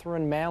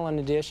Catherine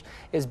Malinadish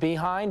is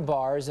behind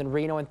bars in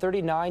Reno, and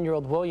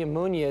 39-year-old William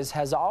Munoz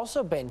has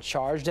also been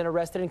charged and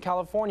arrested in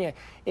California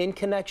in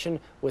connection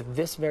with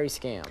this very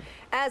scam.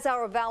 As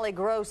our valley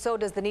grows, so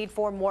does the need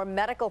for more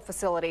medical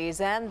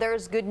facilities, and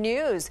there's good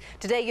news.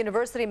 Today,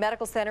 University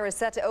Medical Center is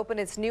set to open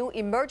its new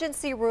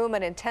emergency room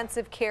and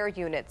intensive care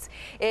units.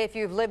 If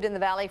you've lived in the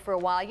valley for a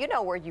while, you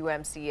know where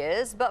UMC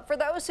is, but for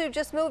those who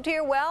just moved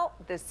here, well,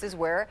 this is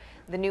where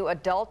the new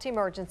Adult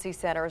Emergency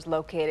Center is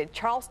located,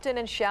 Charleston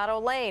and Shadow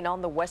Lane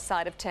on the west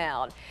side of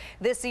town.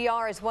 This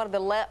ER is one of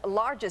the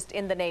largest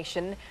in the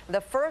nation.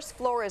 The first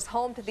floor is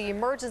home to the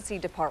emergency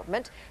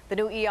department. The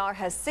new ER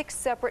has 6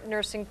 separate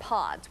nursing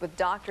pods with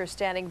doctors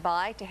standing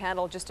by to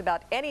handle just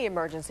about any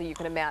emergency you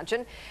can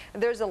imagine.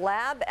 There's a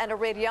lab and a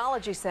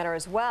radiology center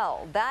as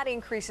well. That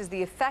increases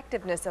the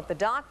effectiveness of the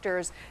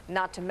doctors,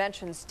 not to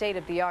mention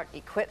state-of-the-art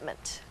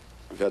equipment.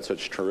 We've had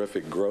such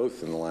terrific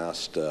growth in the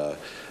last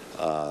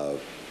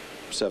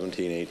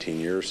 17, 18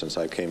 years since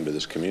I came to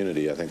this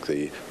community. I think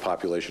the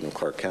population of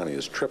Clark County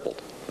has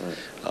tripled.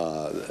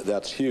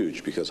 That's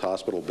huge because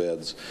hospital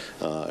beds,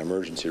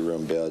 emergency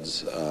room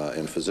beds,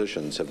 and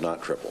physicians have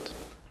not tripled.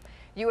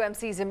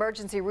 UMC's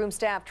emergency room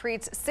staff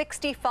treats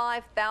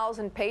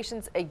 65,000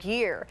 patients a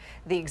year.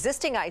 The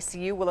existing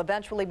ICU will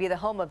eventually be the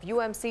home of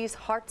UMC's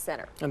Heart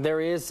Center. And there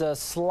is a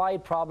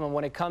slight problem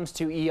when it comes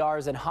to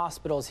ERs and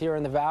hospitals here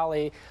in the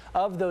valley.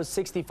 Of those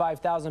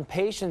 65,000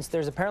 patients,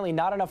 there's apparently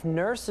not enough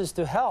nurses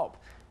to help.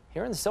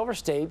 Here in the Silver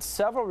State,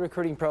 several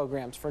recruiting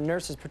programs for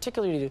nurses,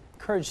 particularly to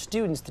encourage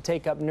students to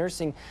take up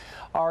nursing,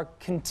 are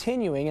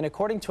continuing. And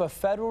according to a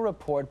federal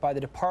report by the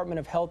Department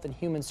of Health and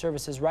Human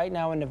Services, right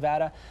now in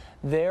Nevada,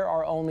 there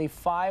are only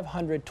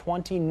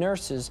 520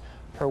 nurses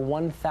per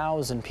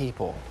 1,000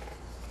 people.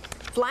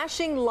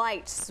 Flashing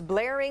lights,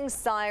 blaring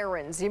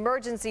sirens,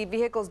 emergency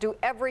vehicles do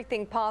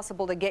everything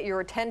possible to get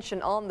your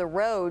attention on the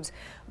roads.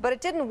 But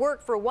it didn't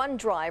work for one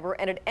driver,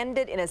 and it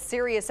ended in a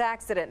serious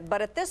accident.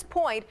 But at this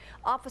point,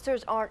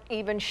 officers aren't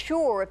even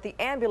sure if the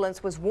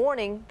ambulance was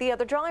warning the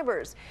other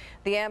drivers.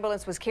 The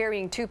ambulance was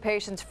carrying 2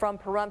 patients from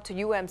Pahrump to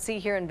UMC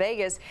here in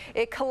Vegas.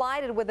 It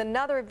collided with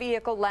another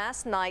vehicle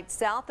last night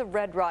south of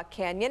Red Rock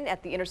Canyon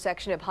at the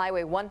intersection of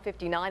Highway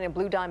 159 and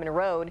Blue Diamond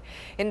Road.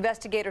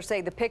 Investigators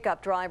say the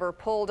pickup driver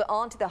pulled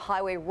onto the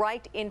highway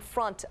right in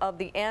front of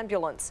the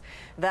ambulance.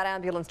 That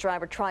ambulance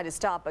driver tried to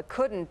stop but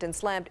couldn't and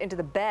slammed into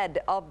the bed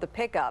of the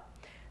pickup.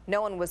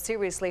 No one was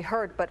seriously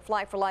hurt, but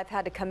Flight for Life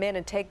had to come in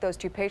and take those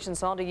 2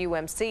 patients onto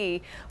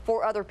UMC.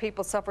 4 other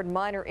people suffered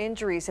minor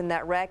injuries in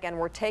that wreck and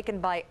were taken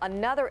by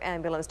another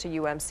ambulance to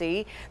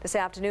UMC. This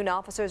afternoon,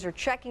 officers are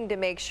checking to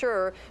make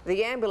sure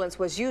the ambulance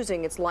was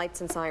using its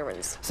lights and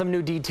sirens. Some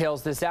new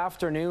details this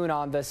afternoon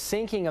on the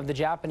sinking of the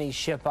Japanese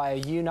ship by a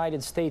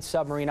United States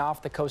submarine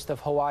off the coast of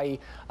Hawaii.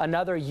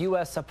 Another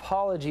U.S.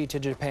 apology to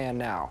Japan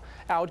now.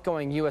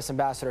 Outgoing U.S.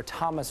 Ambassador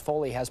Thomas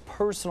Foley has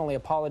personally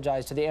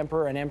apologized to the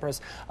Emperor and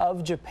Empress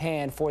of Japan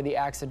for the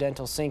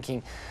accidental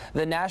sinking.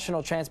 The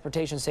National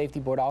Transportation Safety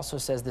Board also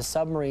says the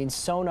submarine's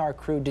sonar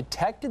crew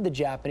detected the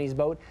Japanese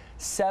boat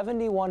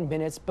 71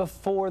 minutes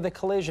before the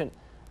collision.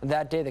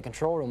 That day, the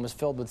control room was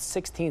filled with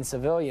 16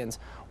 civilians.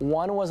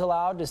 1 was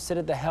allowed to sit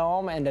at the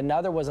helm and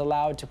another was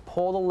allowed to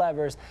pull the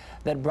levers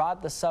that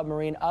brought the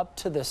submarine up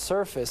to the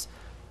surface.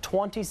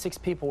 26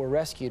 people were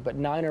rescued, but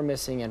 9 are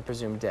missing and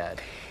presumed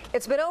dead.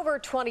 It's been over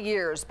 20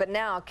 years, but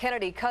now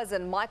Kennedy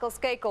cousin Michael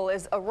Skakel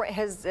is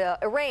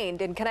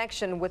arraigned in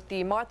connection with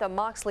the Martha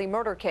Moxley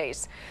murder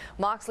case.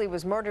 Moxley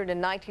was murdered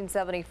in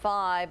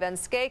 1975, and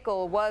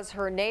Skakel was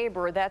her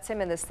neighbor. That's him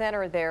in the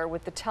center there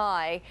with the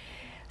tie.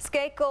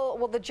 Skakel,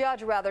 well, the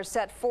judge rather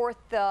set forth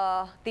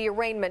the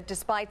arraignment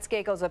despite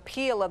Skakel's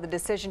appeal of the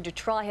decision to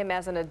try him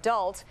as an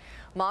adult.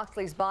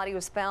 Moxley's body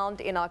was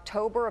found in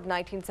October of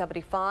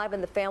 1975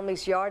 in the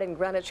family's yard in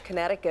Greenwich,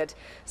 Connecticut.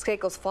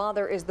 Skakel's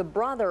father is the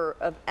brother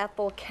of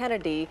Ethel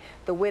Kennedy,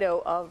 the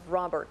widow of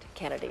Robert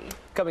Kennedy.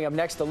 Coming up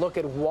next, a look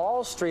at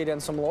Wall Street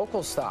and some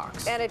local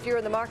stocks. And if you're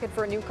in the market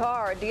for a new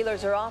car,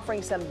 dealers are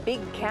offering some big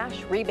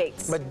cash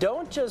rebates. But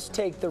don't just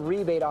take the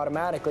rebate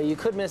automatically. You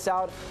could miss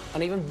out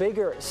on even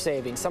bigger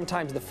savings.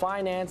 Sometimes the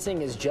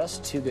financing is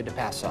just too good to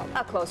pass up.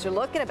 A closer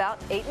look in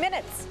about 8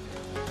 minutes.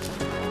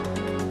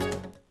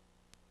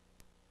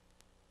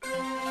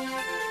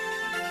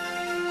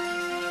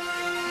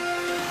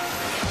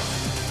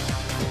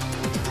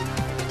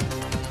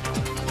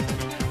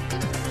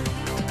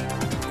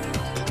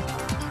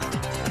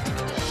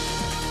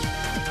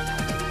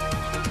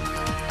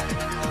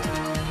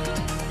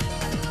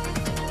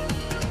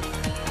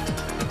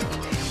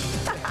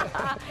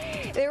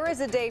 There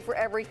is a day for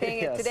everything.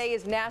 Yes. Today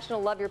is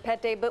National Love Your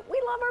Pet Day, but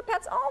we love our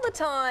pets all the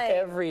time.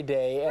 Every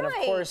day. And Right.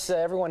 of course,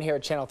 everyone here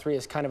at Channel 3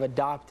 has kind of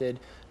adopted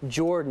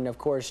Jordan. Of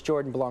course,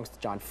 Jordan belongs to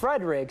John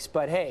Fredericks,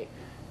 but hey,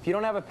 if you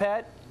don't have a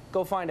pet,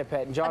 go find a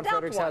pet. And John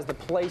Fredericks has the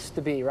place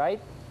to be, right?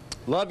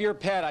 Love your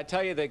pet. I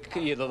tell you,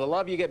 the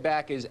love you get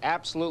back is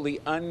absolutely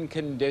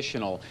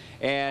unconditional.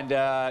 And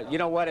you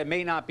know what? It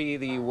may not be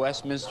the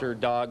Westminster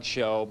Dog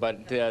Show,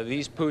 but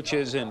these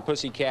pooches and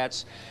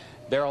pussycats,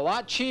 they're a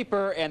lot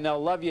cheaper, and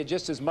they'll love you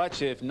just as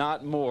much, if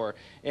not more.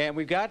 And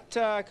we've got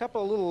a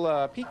couple of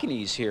little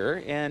Pekingese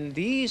here, and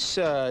these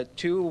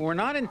 2, we're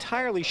not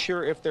entirely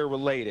sure if they're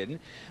related,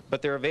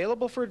 but they're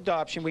available for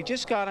adoption. We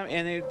just got them,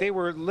 and they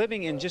were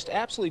living in just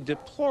absolutely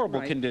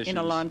deplorable conditions. In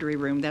a laundry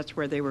room. That's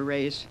where they were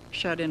raised,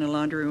 shut in a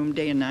laundry room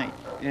day and night.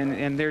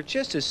 And they're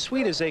just as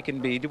sweet as they can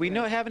be. Do we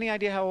have any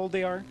idea how old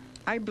they are?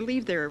 I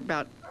believe they're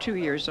about 2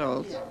 years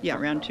old. Yeah,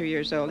 around 2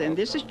 years old. And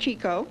this is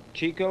Chico.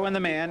 Chico and the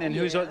man. And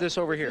who's this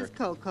over here? This is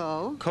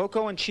Coco.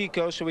 Coco and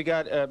Chico. So we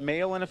got a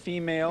male and a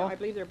female. No, I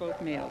believe they're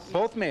both males.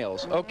 Both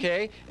males.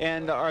 Okay.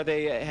 And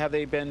have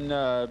they been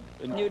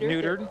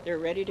neutered? They're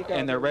ready to go.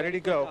 And they're ready to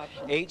go.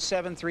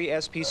 873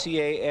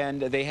 SPCA,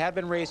 and they have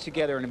been raised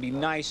together, and it'd be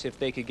nice if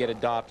they could get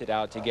adopted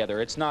out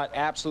together. It's not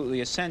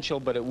absolutely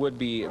essential, but it would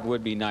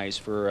be nice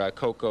for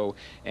Coco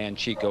and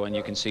Chico, and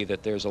you can see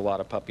that there's a lot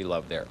of puppy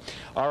love there.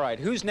 All right,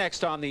 who's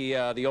next on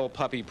the old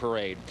puppy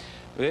parade?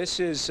 This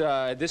is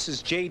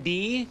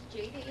JD.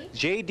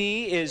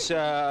 JD is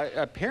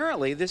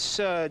apparently this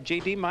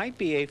JD might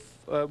be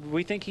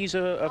we think he's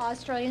a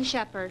Australian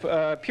Shepherd.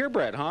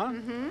 Purebred, huh?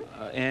 Mm-hmm.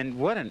 And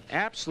what an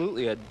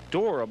absolutely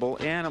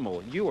adorable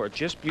animal. You are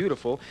just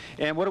beautiful.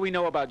 And what do we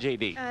know about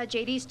JD?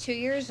 JD's 2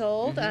 years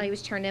old. Mm-hmm. He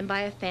was turned in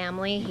by a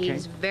family.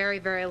 He's very,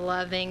 very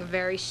loving,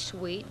 very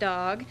sweet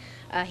dog.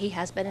 He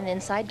has been an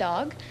inside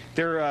dog.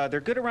 They're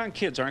good around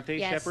kids, aren't they,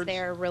 yes, shepherds?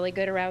 they're really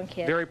good around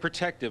kids. Very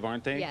protective,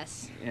 aren't they?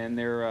 Yes. And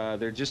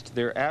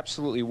they're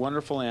absolutely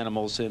wonderful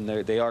animals, and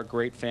they are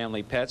great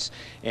family pets.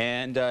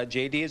 And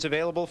JD is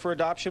available for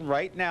adoption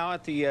right now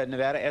at the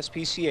Nevada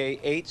SPCA,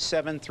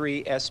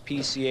 873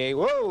 SPCA.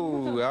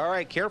 Whoa! All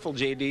right, careful,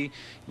 JD.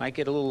 Might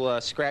get a little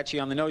scratchy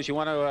on the nose. You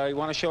want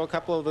to show a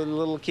couple of the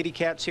little kitty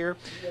cats here?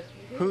 Yes,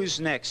 we do. Who's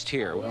next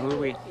here? Who are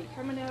we?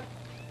 Coming up.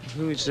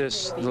 Who's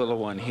this little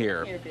one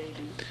here?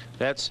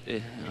 That's,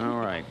 all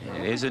right.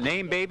 Is the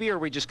name Baby, or are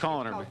we just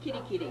calling her?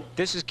 Kitty Kitty.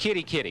 This is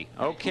Kitty Kitty.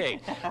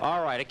 Okay.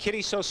 All right. A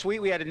kitty so sweet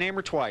we had to name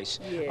her twice.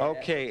 Yeah,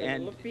 okay.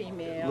 And little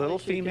female. Little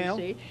as you can female.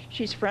 see.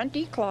 She's front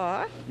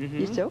declaw.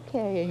 It's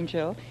okay,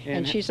 Angel.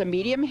 And she's a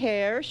medium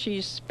hair.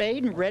 She's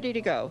spayed and ready to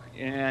go.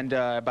 And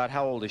about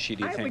how old is she,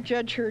 do you I think? would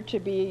judge her to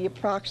be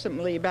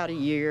approximately about a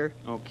year.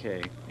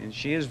 Okay. And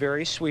she is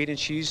very sweet, and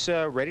she's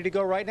ready to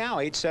go right now.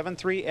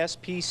 873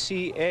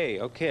 SPCA.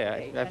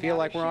 Okay. I feel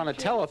like we're on a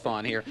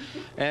telethon here.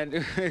 And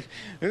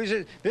who's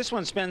it? This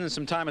one's spending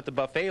some time at the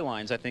buffet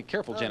lines, I think.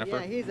 Careful, Jennifer.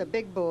 Yeah, he's a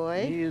big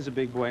boy. He is a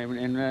big boy.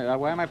 And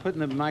why am I putting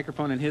the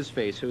microphone in his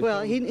face?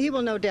 Well, he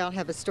will no doubt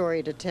have a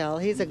story to tell.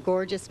 He's a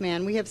gorgeous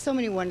man. We have so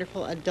many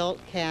wonderful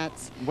adult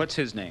cats. What's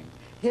his name?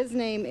 His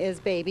name is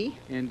Baby.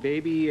 And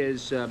Baby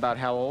is about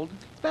how old?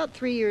 About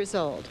 3 years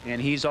old.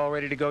 And he's all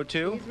ready to go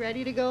too? He's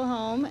ready to go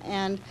home.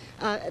 And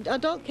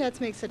adult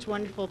cats make such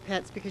wonderful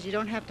pets because you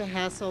don't have to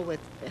hassle with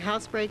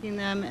housebreaking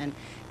them and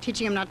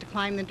teaching them not to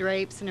climb the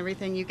drapes and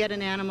everything. You get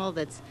an animal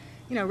that's,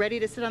 you know, ready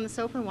to sit on the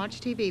sofa and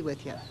watch TV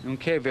with you.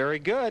 Okay, very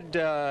good.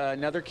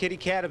 Another kitty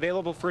cat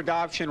available for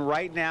adoption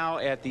right now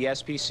at the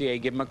SPCA.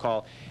 Give them a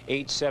call,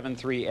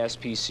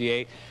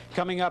 873-SPCA.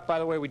 Coming up, by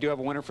the way, we do have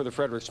a winner for the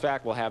Fredericks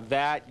Fact. We'll have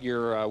that,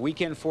 your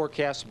weekend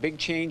forecast, big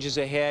changes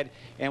ahead,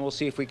 and we'll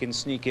see if we can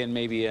sneak in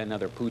maybe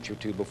another pooch or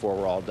two before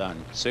we're all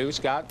done. Sue,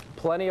 Scott?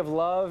 Plenty of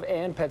love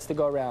and pets to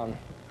go around.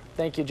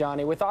 Thank you,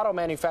 Johnny. With auto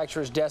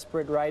manufacturers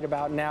desperate right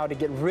about now to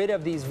get rid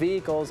of these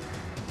vehicles,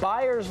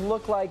 buyers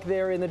look like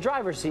they're in the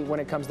driver's seat when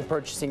it comes to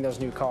purchasing those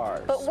new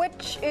cars. But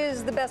which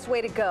is the best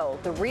way to go?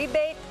 The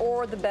rebate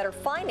or the better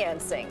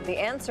financing? The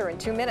answer in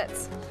 2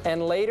 minutes.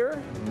 And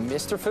later,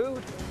 Mr.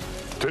 Food.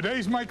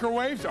 Today's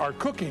microwaves are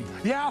cooking.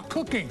 Yeah,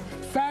 cooking.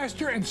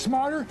 Faster and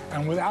smarter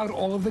and without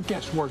all of the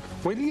guesswork.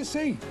 Wait till you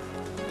see.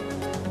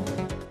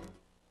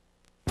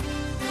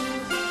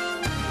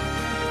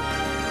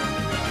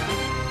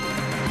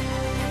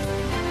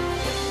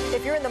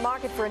 If you're in the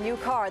market for a new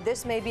car,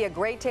 this may be a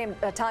great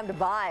time to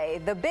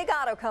buy. The big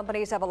auto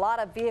companies have a lot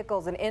of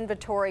vehicles in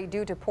inventory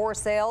due to poor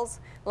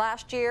sales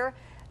last year.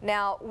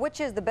 Now,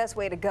 which is the best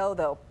way to go,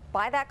 though?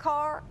 Buy that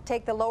car,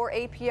 take the lower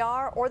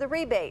APR, or the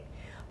rebate?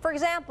 For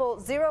example,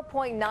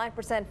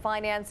 0.9%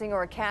 financing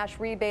or a cash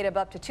rebate of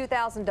up to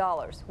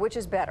 $2,000. Which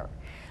is better?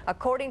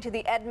 According to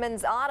the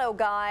Edmunds Auto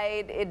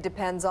Guide, it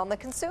depends on the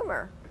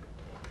consumer.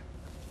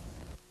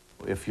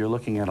 If you're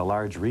looking at a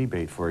large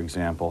rebate, for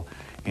example,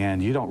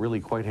 and you don't really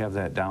quite have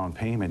that down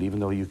payment,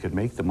 even though you could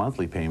make the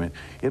monthly payment,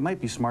 it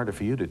might be smarter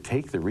for you to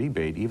take the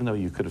rebate, even though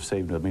you could have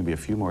saved maybe a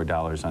few more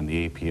dollars on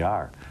the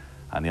APR.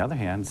 On the other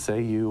hand,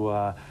 say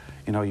you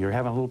know, you're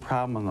having a little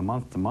problem on the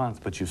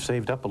month-to-month, but you've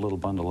saved up a little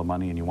bundle of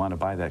money and you want to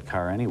buy that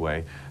car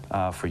anyway.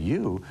 For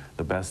you,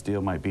 the best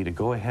deal might be to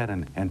go ahead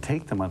and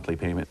take the monthly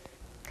payment.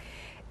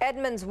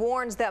 Edmunds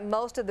warns that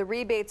most of the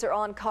rebates are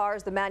on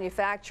cars the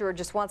manufacturer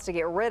just wants to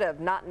get rid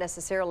of, not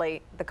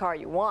necessarily the car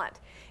you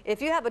want.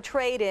 If you have a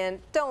trade-in,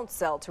 don't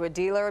sell to a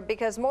dealer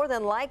because more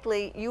than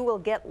likely you will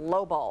get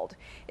lowballed.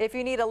 If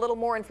you need a little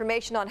more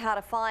information on how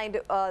to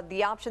find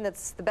the option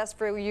that's the best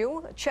for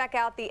you, check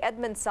out the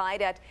Edmunds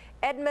site at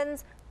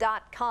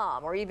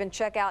edmunds.com or even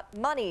check out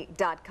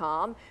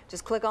money.com.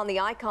 Just click on the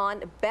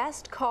icon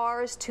Best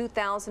Cars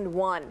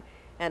 2001.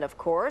 And of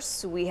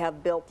course, we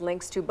have built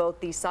links to both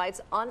these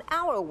sites on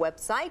our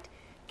website,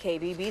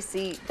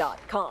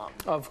 KVBC.com.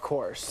 Of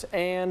course.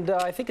 And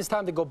I think it's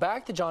time to go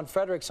back to John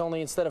Fredericks, only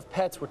instead of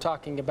pets, we're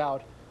talking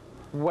about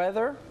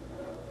weather,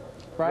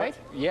 right?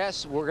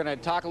 Yes, we're going to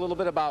talk a little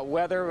bit about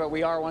weather, but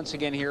we are once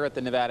again here at the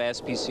Nevada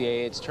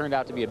SPCA. It's turned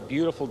out to be a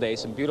beautiful day,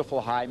 some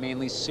beautiful high,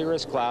 mainly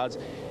cirrus clouds.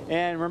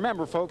 And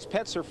remember, folks,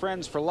 pets are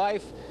friends for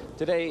life.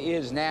 Today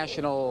is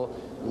National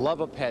Love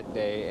a Pet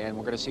Day, and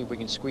we're going to see if we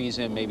can squeeze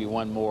in maybe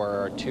one more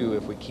or two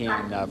if we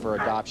can for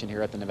adoption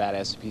here at the Nevada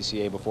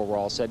SPCA before we're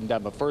all said and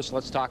done. But first,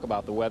 let's talk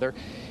about the weather.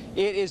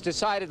 It is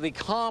decidedly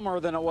calmer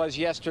than it was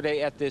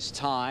yesterday at this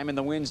time, and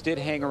the winds did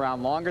hang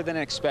around longer than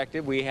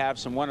expected. We have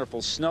some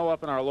wonderful snow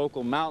up in our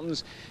local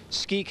mountains.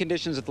 Ski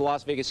conditions at the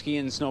Las Vegas Ski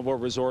and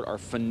Snowboard Resort are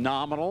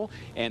phenomenal,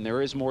 and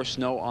there is more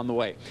snow on the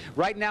way.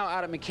 Right now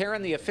out at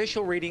McCarran, the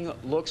official reading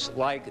looks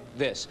like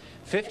this.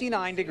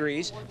 59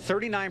 degrees,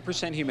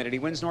 39% humidity,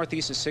 winds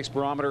northeast at 6,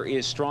 barometer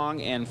is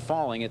strong and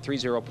falling at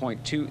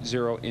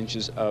 30.20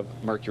 inches of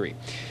mercury.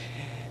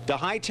 The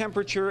high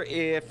temperature,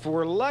 if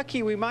we're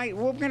lucky, we're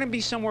going to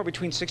be somewhere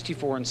between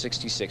 64 and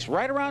 66,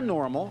 right around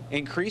normal.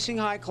 Increasing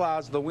high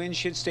clouds, the wind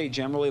should stay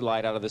generally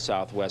light out of the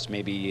southwest,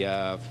 maybe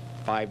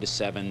 5 to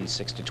 7,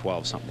 6 to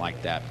 12, something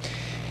like that.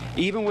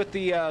 Even with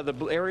the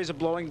areas of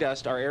blowing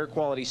dust, our air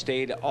quality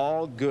stayed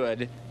all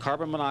good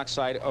carbon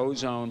monoxide,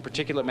 ozone,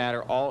 particulate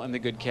matter, all in the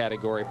good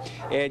category.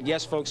 And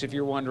yes, folks, if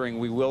you're wondering,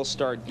 we will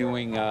start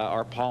doing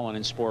our pollen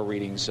and spore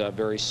readings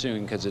very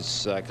soon because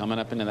it's coming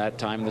up into that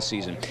time of the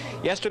season.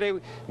 Yesterday,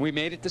 we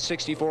made it to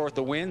 64 with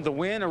the wind. The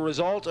wind, a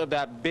result of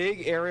that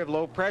big area of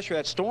low pressure,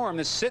 that storm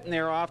that's sitting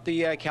there off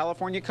the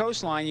California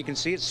coastline. You can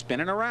see it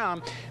spinning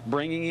around,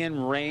 bringing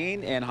in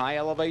rain and high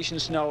elevation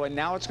snow, and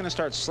now it's going to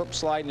start slip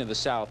sliding to the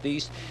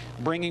southeast,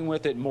 bringing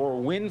with it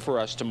more wind for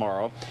us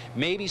tomorrow,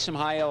 maybe some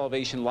high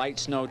elevation light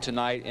snow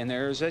tonight, and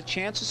there's a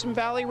chance of some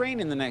valley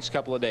rain in the next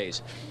couple of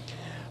days.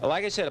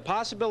 Like I said, a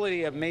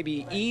possibility of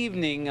maybe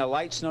evening a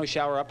light snow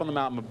shower up on the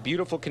mountain.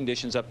 Beautiful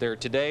conditions up there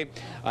today.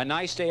 A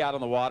nice day out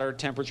on the water.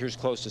 Temperatures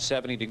close to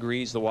 70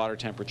 degrees. The water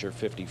temperature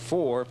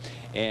 54.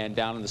 And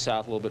down in the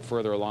south, a little bit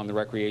further along the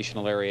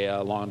recreational area,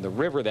 along the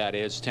river that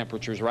is,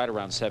 temperatures right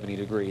around 70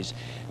 degrees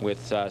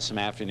with some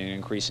afternoon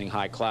increasing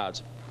high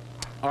clouds.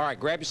 All right,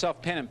 grab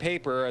yourself pen and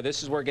paper.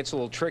 This is where it gets a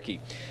little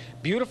tricky.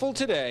 Beautiful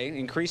today,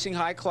 increasing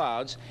high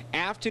clouds.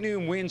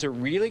 Afternoon winds are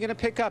really going to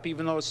pick up,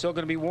 even though it's still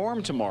going to be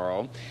warm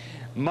tomorrow.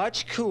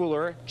 Much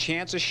cooler,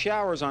 chance of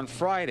showers on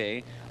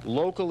Friday,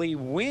 locally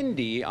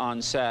windy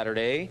on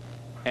Saturday,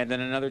 and then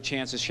another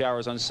chance of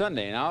showers on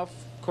Sunday. Now, of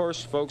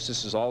course, folks,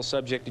 this is all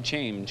subject to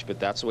change, but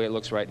that's the way it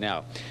looks right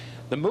now.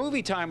 The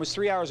movie time was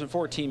 3 hours and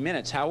 14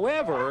 minutes.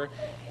 However,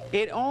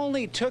 it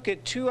only took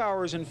it 2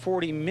 hours and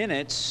 40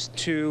 minutes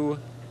to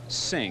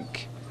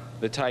sink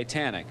the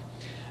Titanic.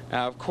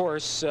 Now, of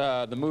course,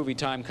 the movie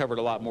time covered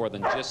a lot more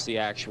than just the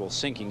actual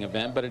sinking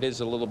event, but it is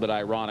a little bit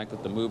ironic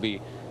that the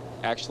movie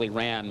actually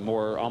ran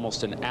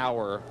almost an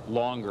hour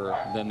longer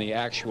than the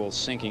actual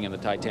sinking of the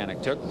Titanic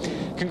took.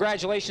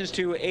 Congratulations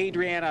to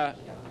Adriana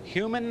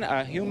Human,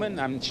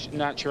 I'm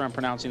not sure I'm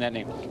pronouncing that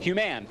name.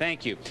 Human,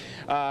 thank you.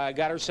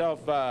 Got herself,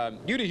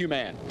 you to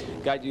Human.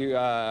 Got you,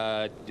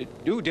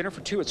 dinner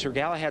for two at Sir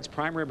Galahad's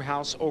Prime Rib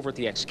House over at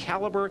the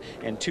Excalibur,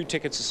 and 2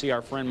 tickets to see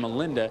our friend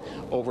Melinda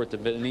over at the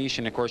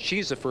Venetian. Of course,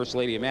 she's the First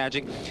Lady of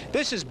Magic.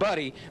 This is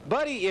Buddy.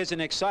 Buddy is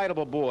an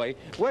excitable boy.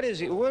 What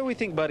do we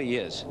think Buddy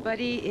is?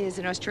 Buddy is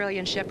an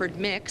Australian Shepherd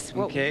mix.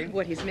 Okay.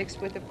 What he's mixed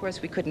with, of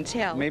course, we couldn't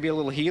tell. Maybe a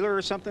little healer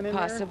or something in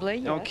Possibly,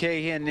 there? yes.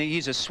 Okay, and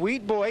he's a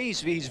sweet boy.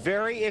 He's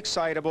very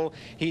excitable.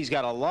 He's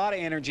got a lot of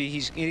energy.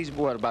 He's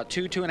what, about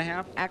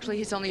 2.5? Actually,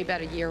 he's only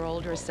about a year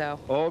old or so.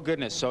 Oh,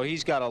 goodness. So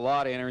he's got a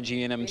lot of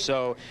energy in him.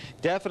 So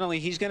definitely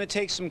he's going to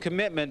take some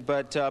commitment,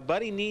 but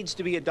Buddy needs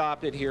to be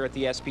adopted here at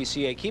the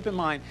SPCA. Keep in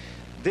mind,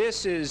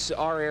 this is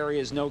our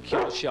area's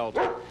no-kill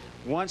shelter.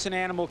 Once an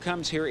animal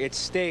comes here, it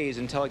stays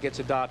until it gets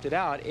adopted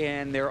out,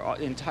 and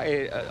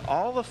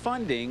all the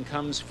funding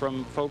comes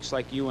from folks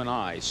like you and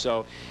I.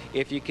 So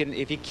if you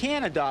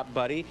can adopt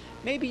Buddy,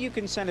 maybe you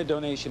can send a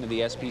donation to the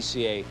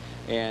SPCA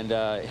and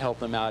help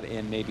them out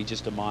in maybe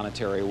just a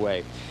monetary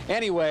way.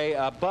 Anyway,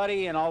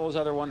 Buddy and all those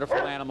other wonderful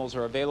animals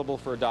are available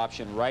for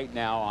adoption right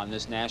now on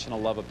this National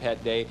Love a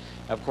Pet Day.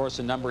 Of course,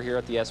 the number here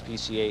at the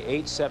SPCA,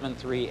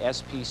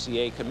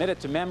 873-SPCA. Commit it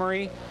to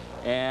memory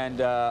and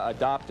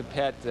adopt a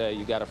pet.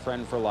 You got a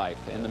friend for life.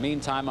 In the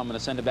meantime, I'm going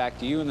to send it back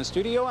to you in the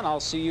studio, and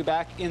I'll see you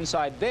back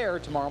inside there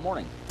tomorrow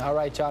morning. All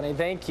right, Johnny,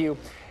 thank you.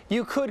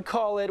 You could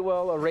call it,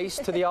 well, a race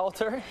to the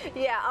altar.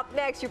 Yeah, up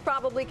next, you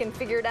probably can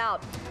figure it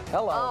out.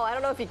 Hello. Oh, I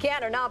don't know if you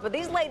can or not, but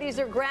these ladies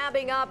are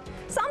grabbing up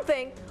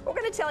something. We're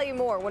going to tell you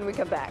more when we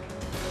come back.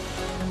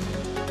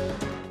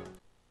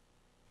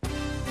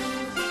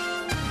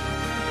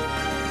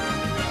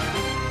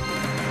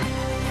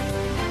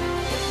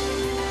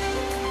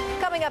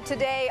 Coming up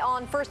today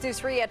on First News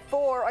 3 at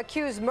 4,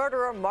 accused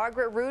murderer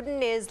Margaret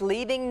Rudin is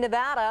leaving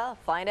Nevada.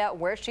 Find out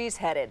where she's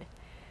headed.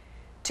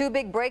 2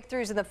 big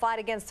breakthroughs in the fight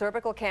against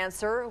cervical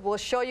cancer. We'll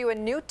show you a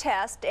new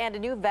test and a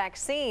new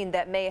vaccine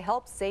that may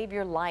help save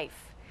your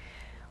life.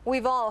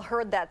 We've all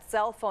heard that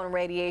cell phone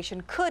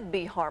radiation could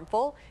be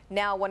harmful.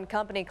 Now one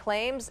company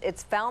claims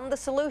it's found the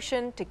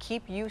solution to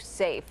keep you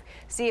safe.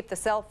 See if the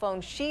cell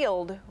phone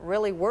shield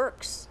really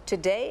works.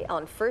 Today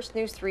on First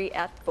News 3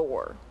 at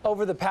 4.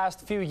 Over the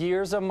past few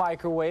years, a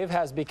microwave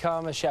has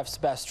become a chef's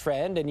best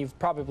friend, and you've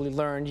probably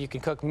learned you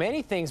can cook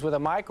many things with a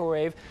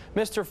microwave.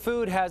 Mr.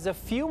 Food has a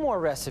few more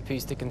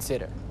recipes to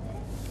consider.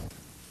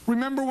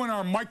 Remember when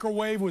our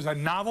microwave was a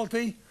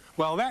novelty?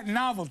 Well, that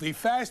novelty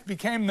fast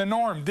became the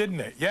norm, didn't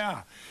it?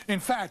 Yeah. In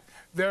fact,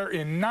 they're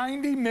in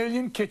 90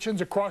 million kitchens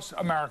across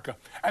America,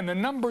 and the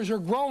numbers are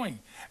growing.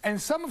 And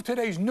some of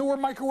today's newer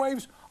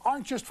microwaves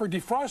aren't just for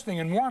defrosting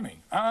and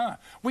warming.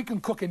 We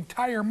can cook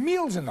entire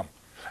meals in them,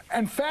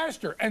 and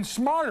faster and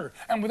smarter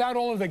and without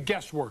all of the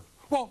guesswork.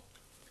 Well,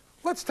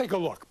 let's take a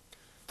look.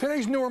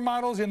 Today's newer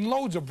models in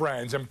loads of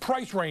brands and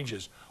price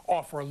ranges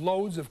offer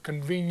loads of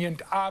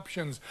convenient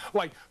options,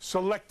 like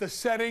select the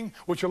setting,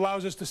 which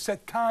allows us to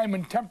set time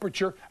and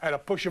temperature at a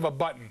push of a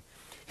button.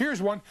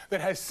 Here's one that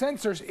has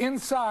sensors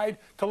inside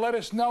to let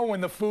us know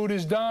when the food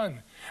is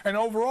done. And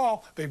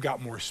overall, they've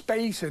got more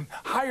space and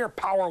higher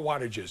power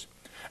wattages.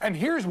 And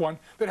here's one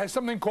that has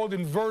something called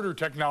inverter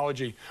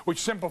technology, which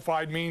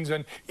simplified means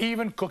an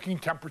even cooking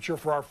temperature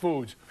for our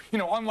foods. You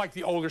know, unlike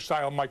the older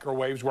style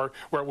microwaves where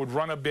it would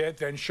run a bit,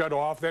 then shut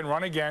off, then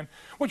run again,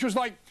 which was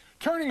like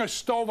turning a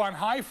stove on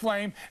high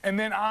flame and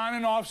then on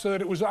and off so that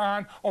it was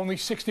on only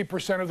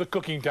 60% of the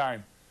cooking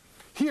time.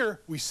 Here,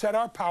 we set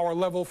our power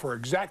level for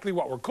exactly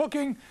what we're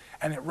cooking,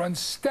 and it runs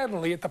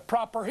steadily at the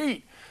proper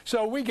heat.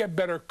 So we get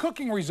better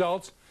cooking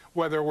results,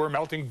 whether we're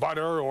melting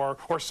butter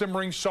or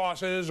simmering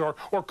sauces or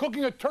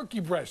cooking a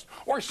turkey breast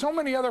or so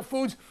many other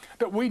foods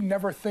that we'd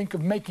never think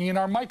of making in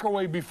our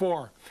microwave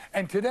before.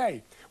 And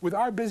today, with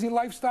our busy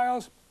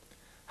lifestyles,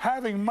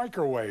 having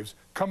microwaves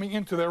coming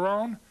into their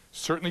own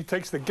certainly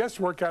takes the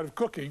guesswork out of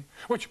cooking,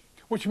 which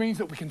means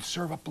that we can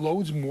serve up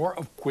loads more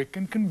of quick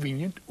and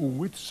convenient,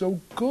 ooh, it's so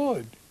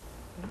good.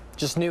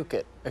 Just nuke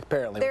it,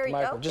 apparently, There with the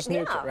you micro. go. Just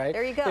Yeah, nuke it, right?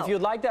 there you go. If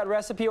you'd like that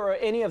recipe or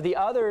any of the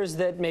others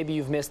that maybe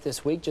you've missed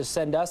this week, just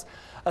send us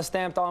a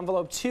stamped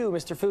envelope to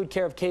Mr. Food,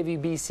 care of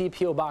KVBC,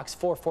 P.O. Box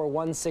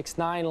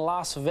 44169,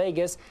 Las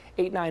Vegas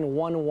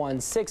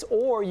 89116,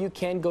 or you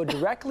can go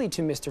directly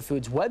to Mr.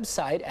 Food's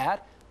website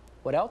at,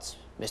 what else?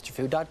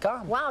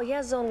 MrFood.com. Wow, he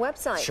has his own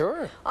website.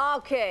 Sure.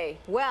 Okay,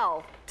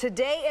 well,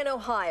 today in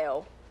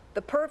Ohio,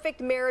 the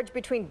perfect marriage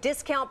between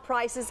discount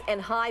prices and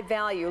high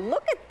value.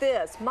 Look at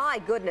this, my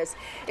goodness.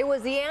 It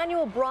was the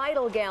annual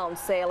bridal gown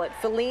sale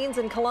at Feline's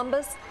in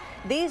Columbus.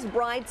 These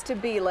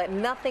brides-to-be let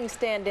nothing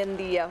stand in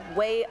the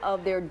way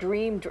of their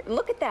dream.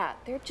 Look at that,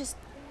 they're just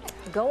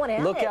going at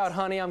it. Look out,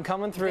 honey, I'm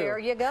coming through. There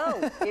you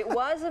go. It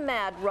was a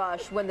mad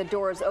rush when the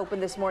doors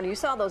opened this morning. You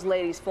saw those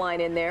ladies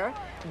flying in there.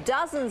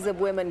 Dozens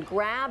of women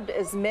grabbed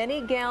as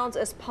many gowns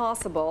as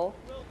possible.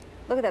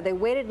 Look at that, they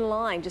waited in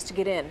line just to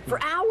get in for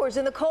hours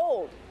in the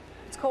cold.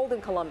 It's cold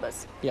in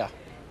Columbus. Yeah.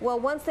 Well,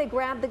 once they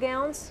grabbed the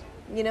gowns,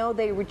 you know,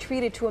 they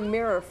retreated to a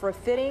mirror for a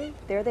fitting.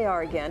 There they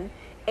are again.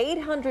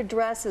 800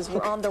 dresses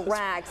were on the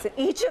racks, and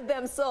each of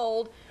them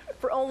sold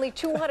for only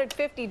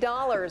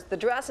 $250. The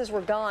dresses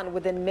were gone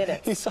within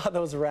minutes. You saw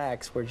those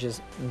racks were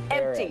just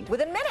barren. Empty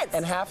within minutes.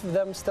 And half of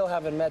them still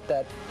haven't met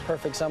that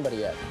perfect somebody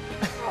yet.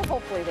 Well,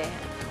 hopefully they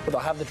have. But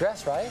they'll have the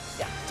dress, right?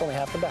 Yeah. It's only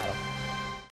half the battle.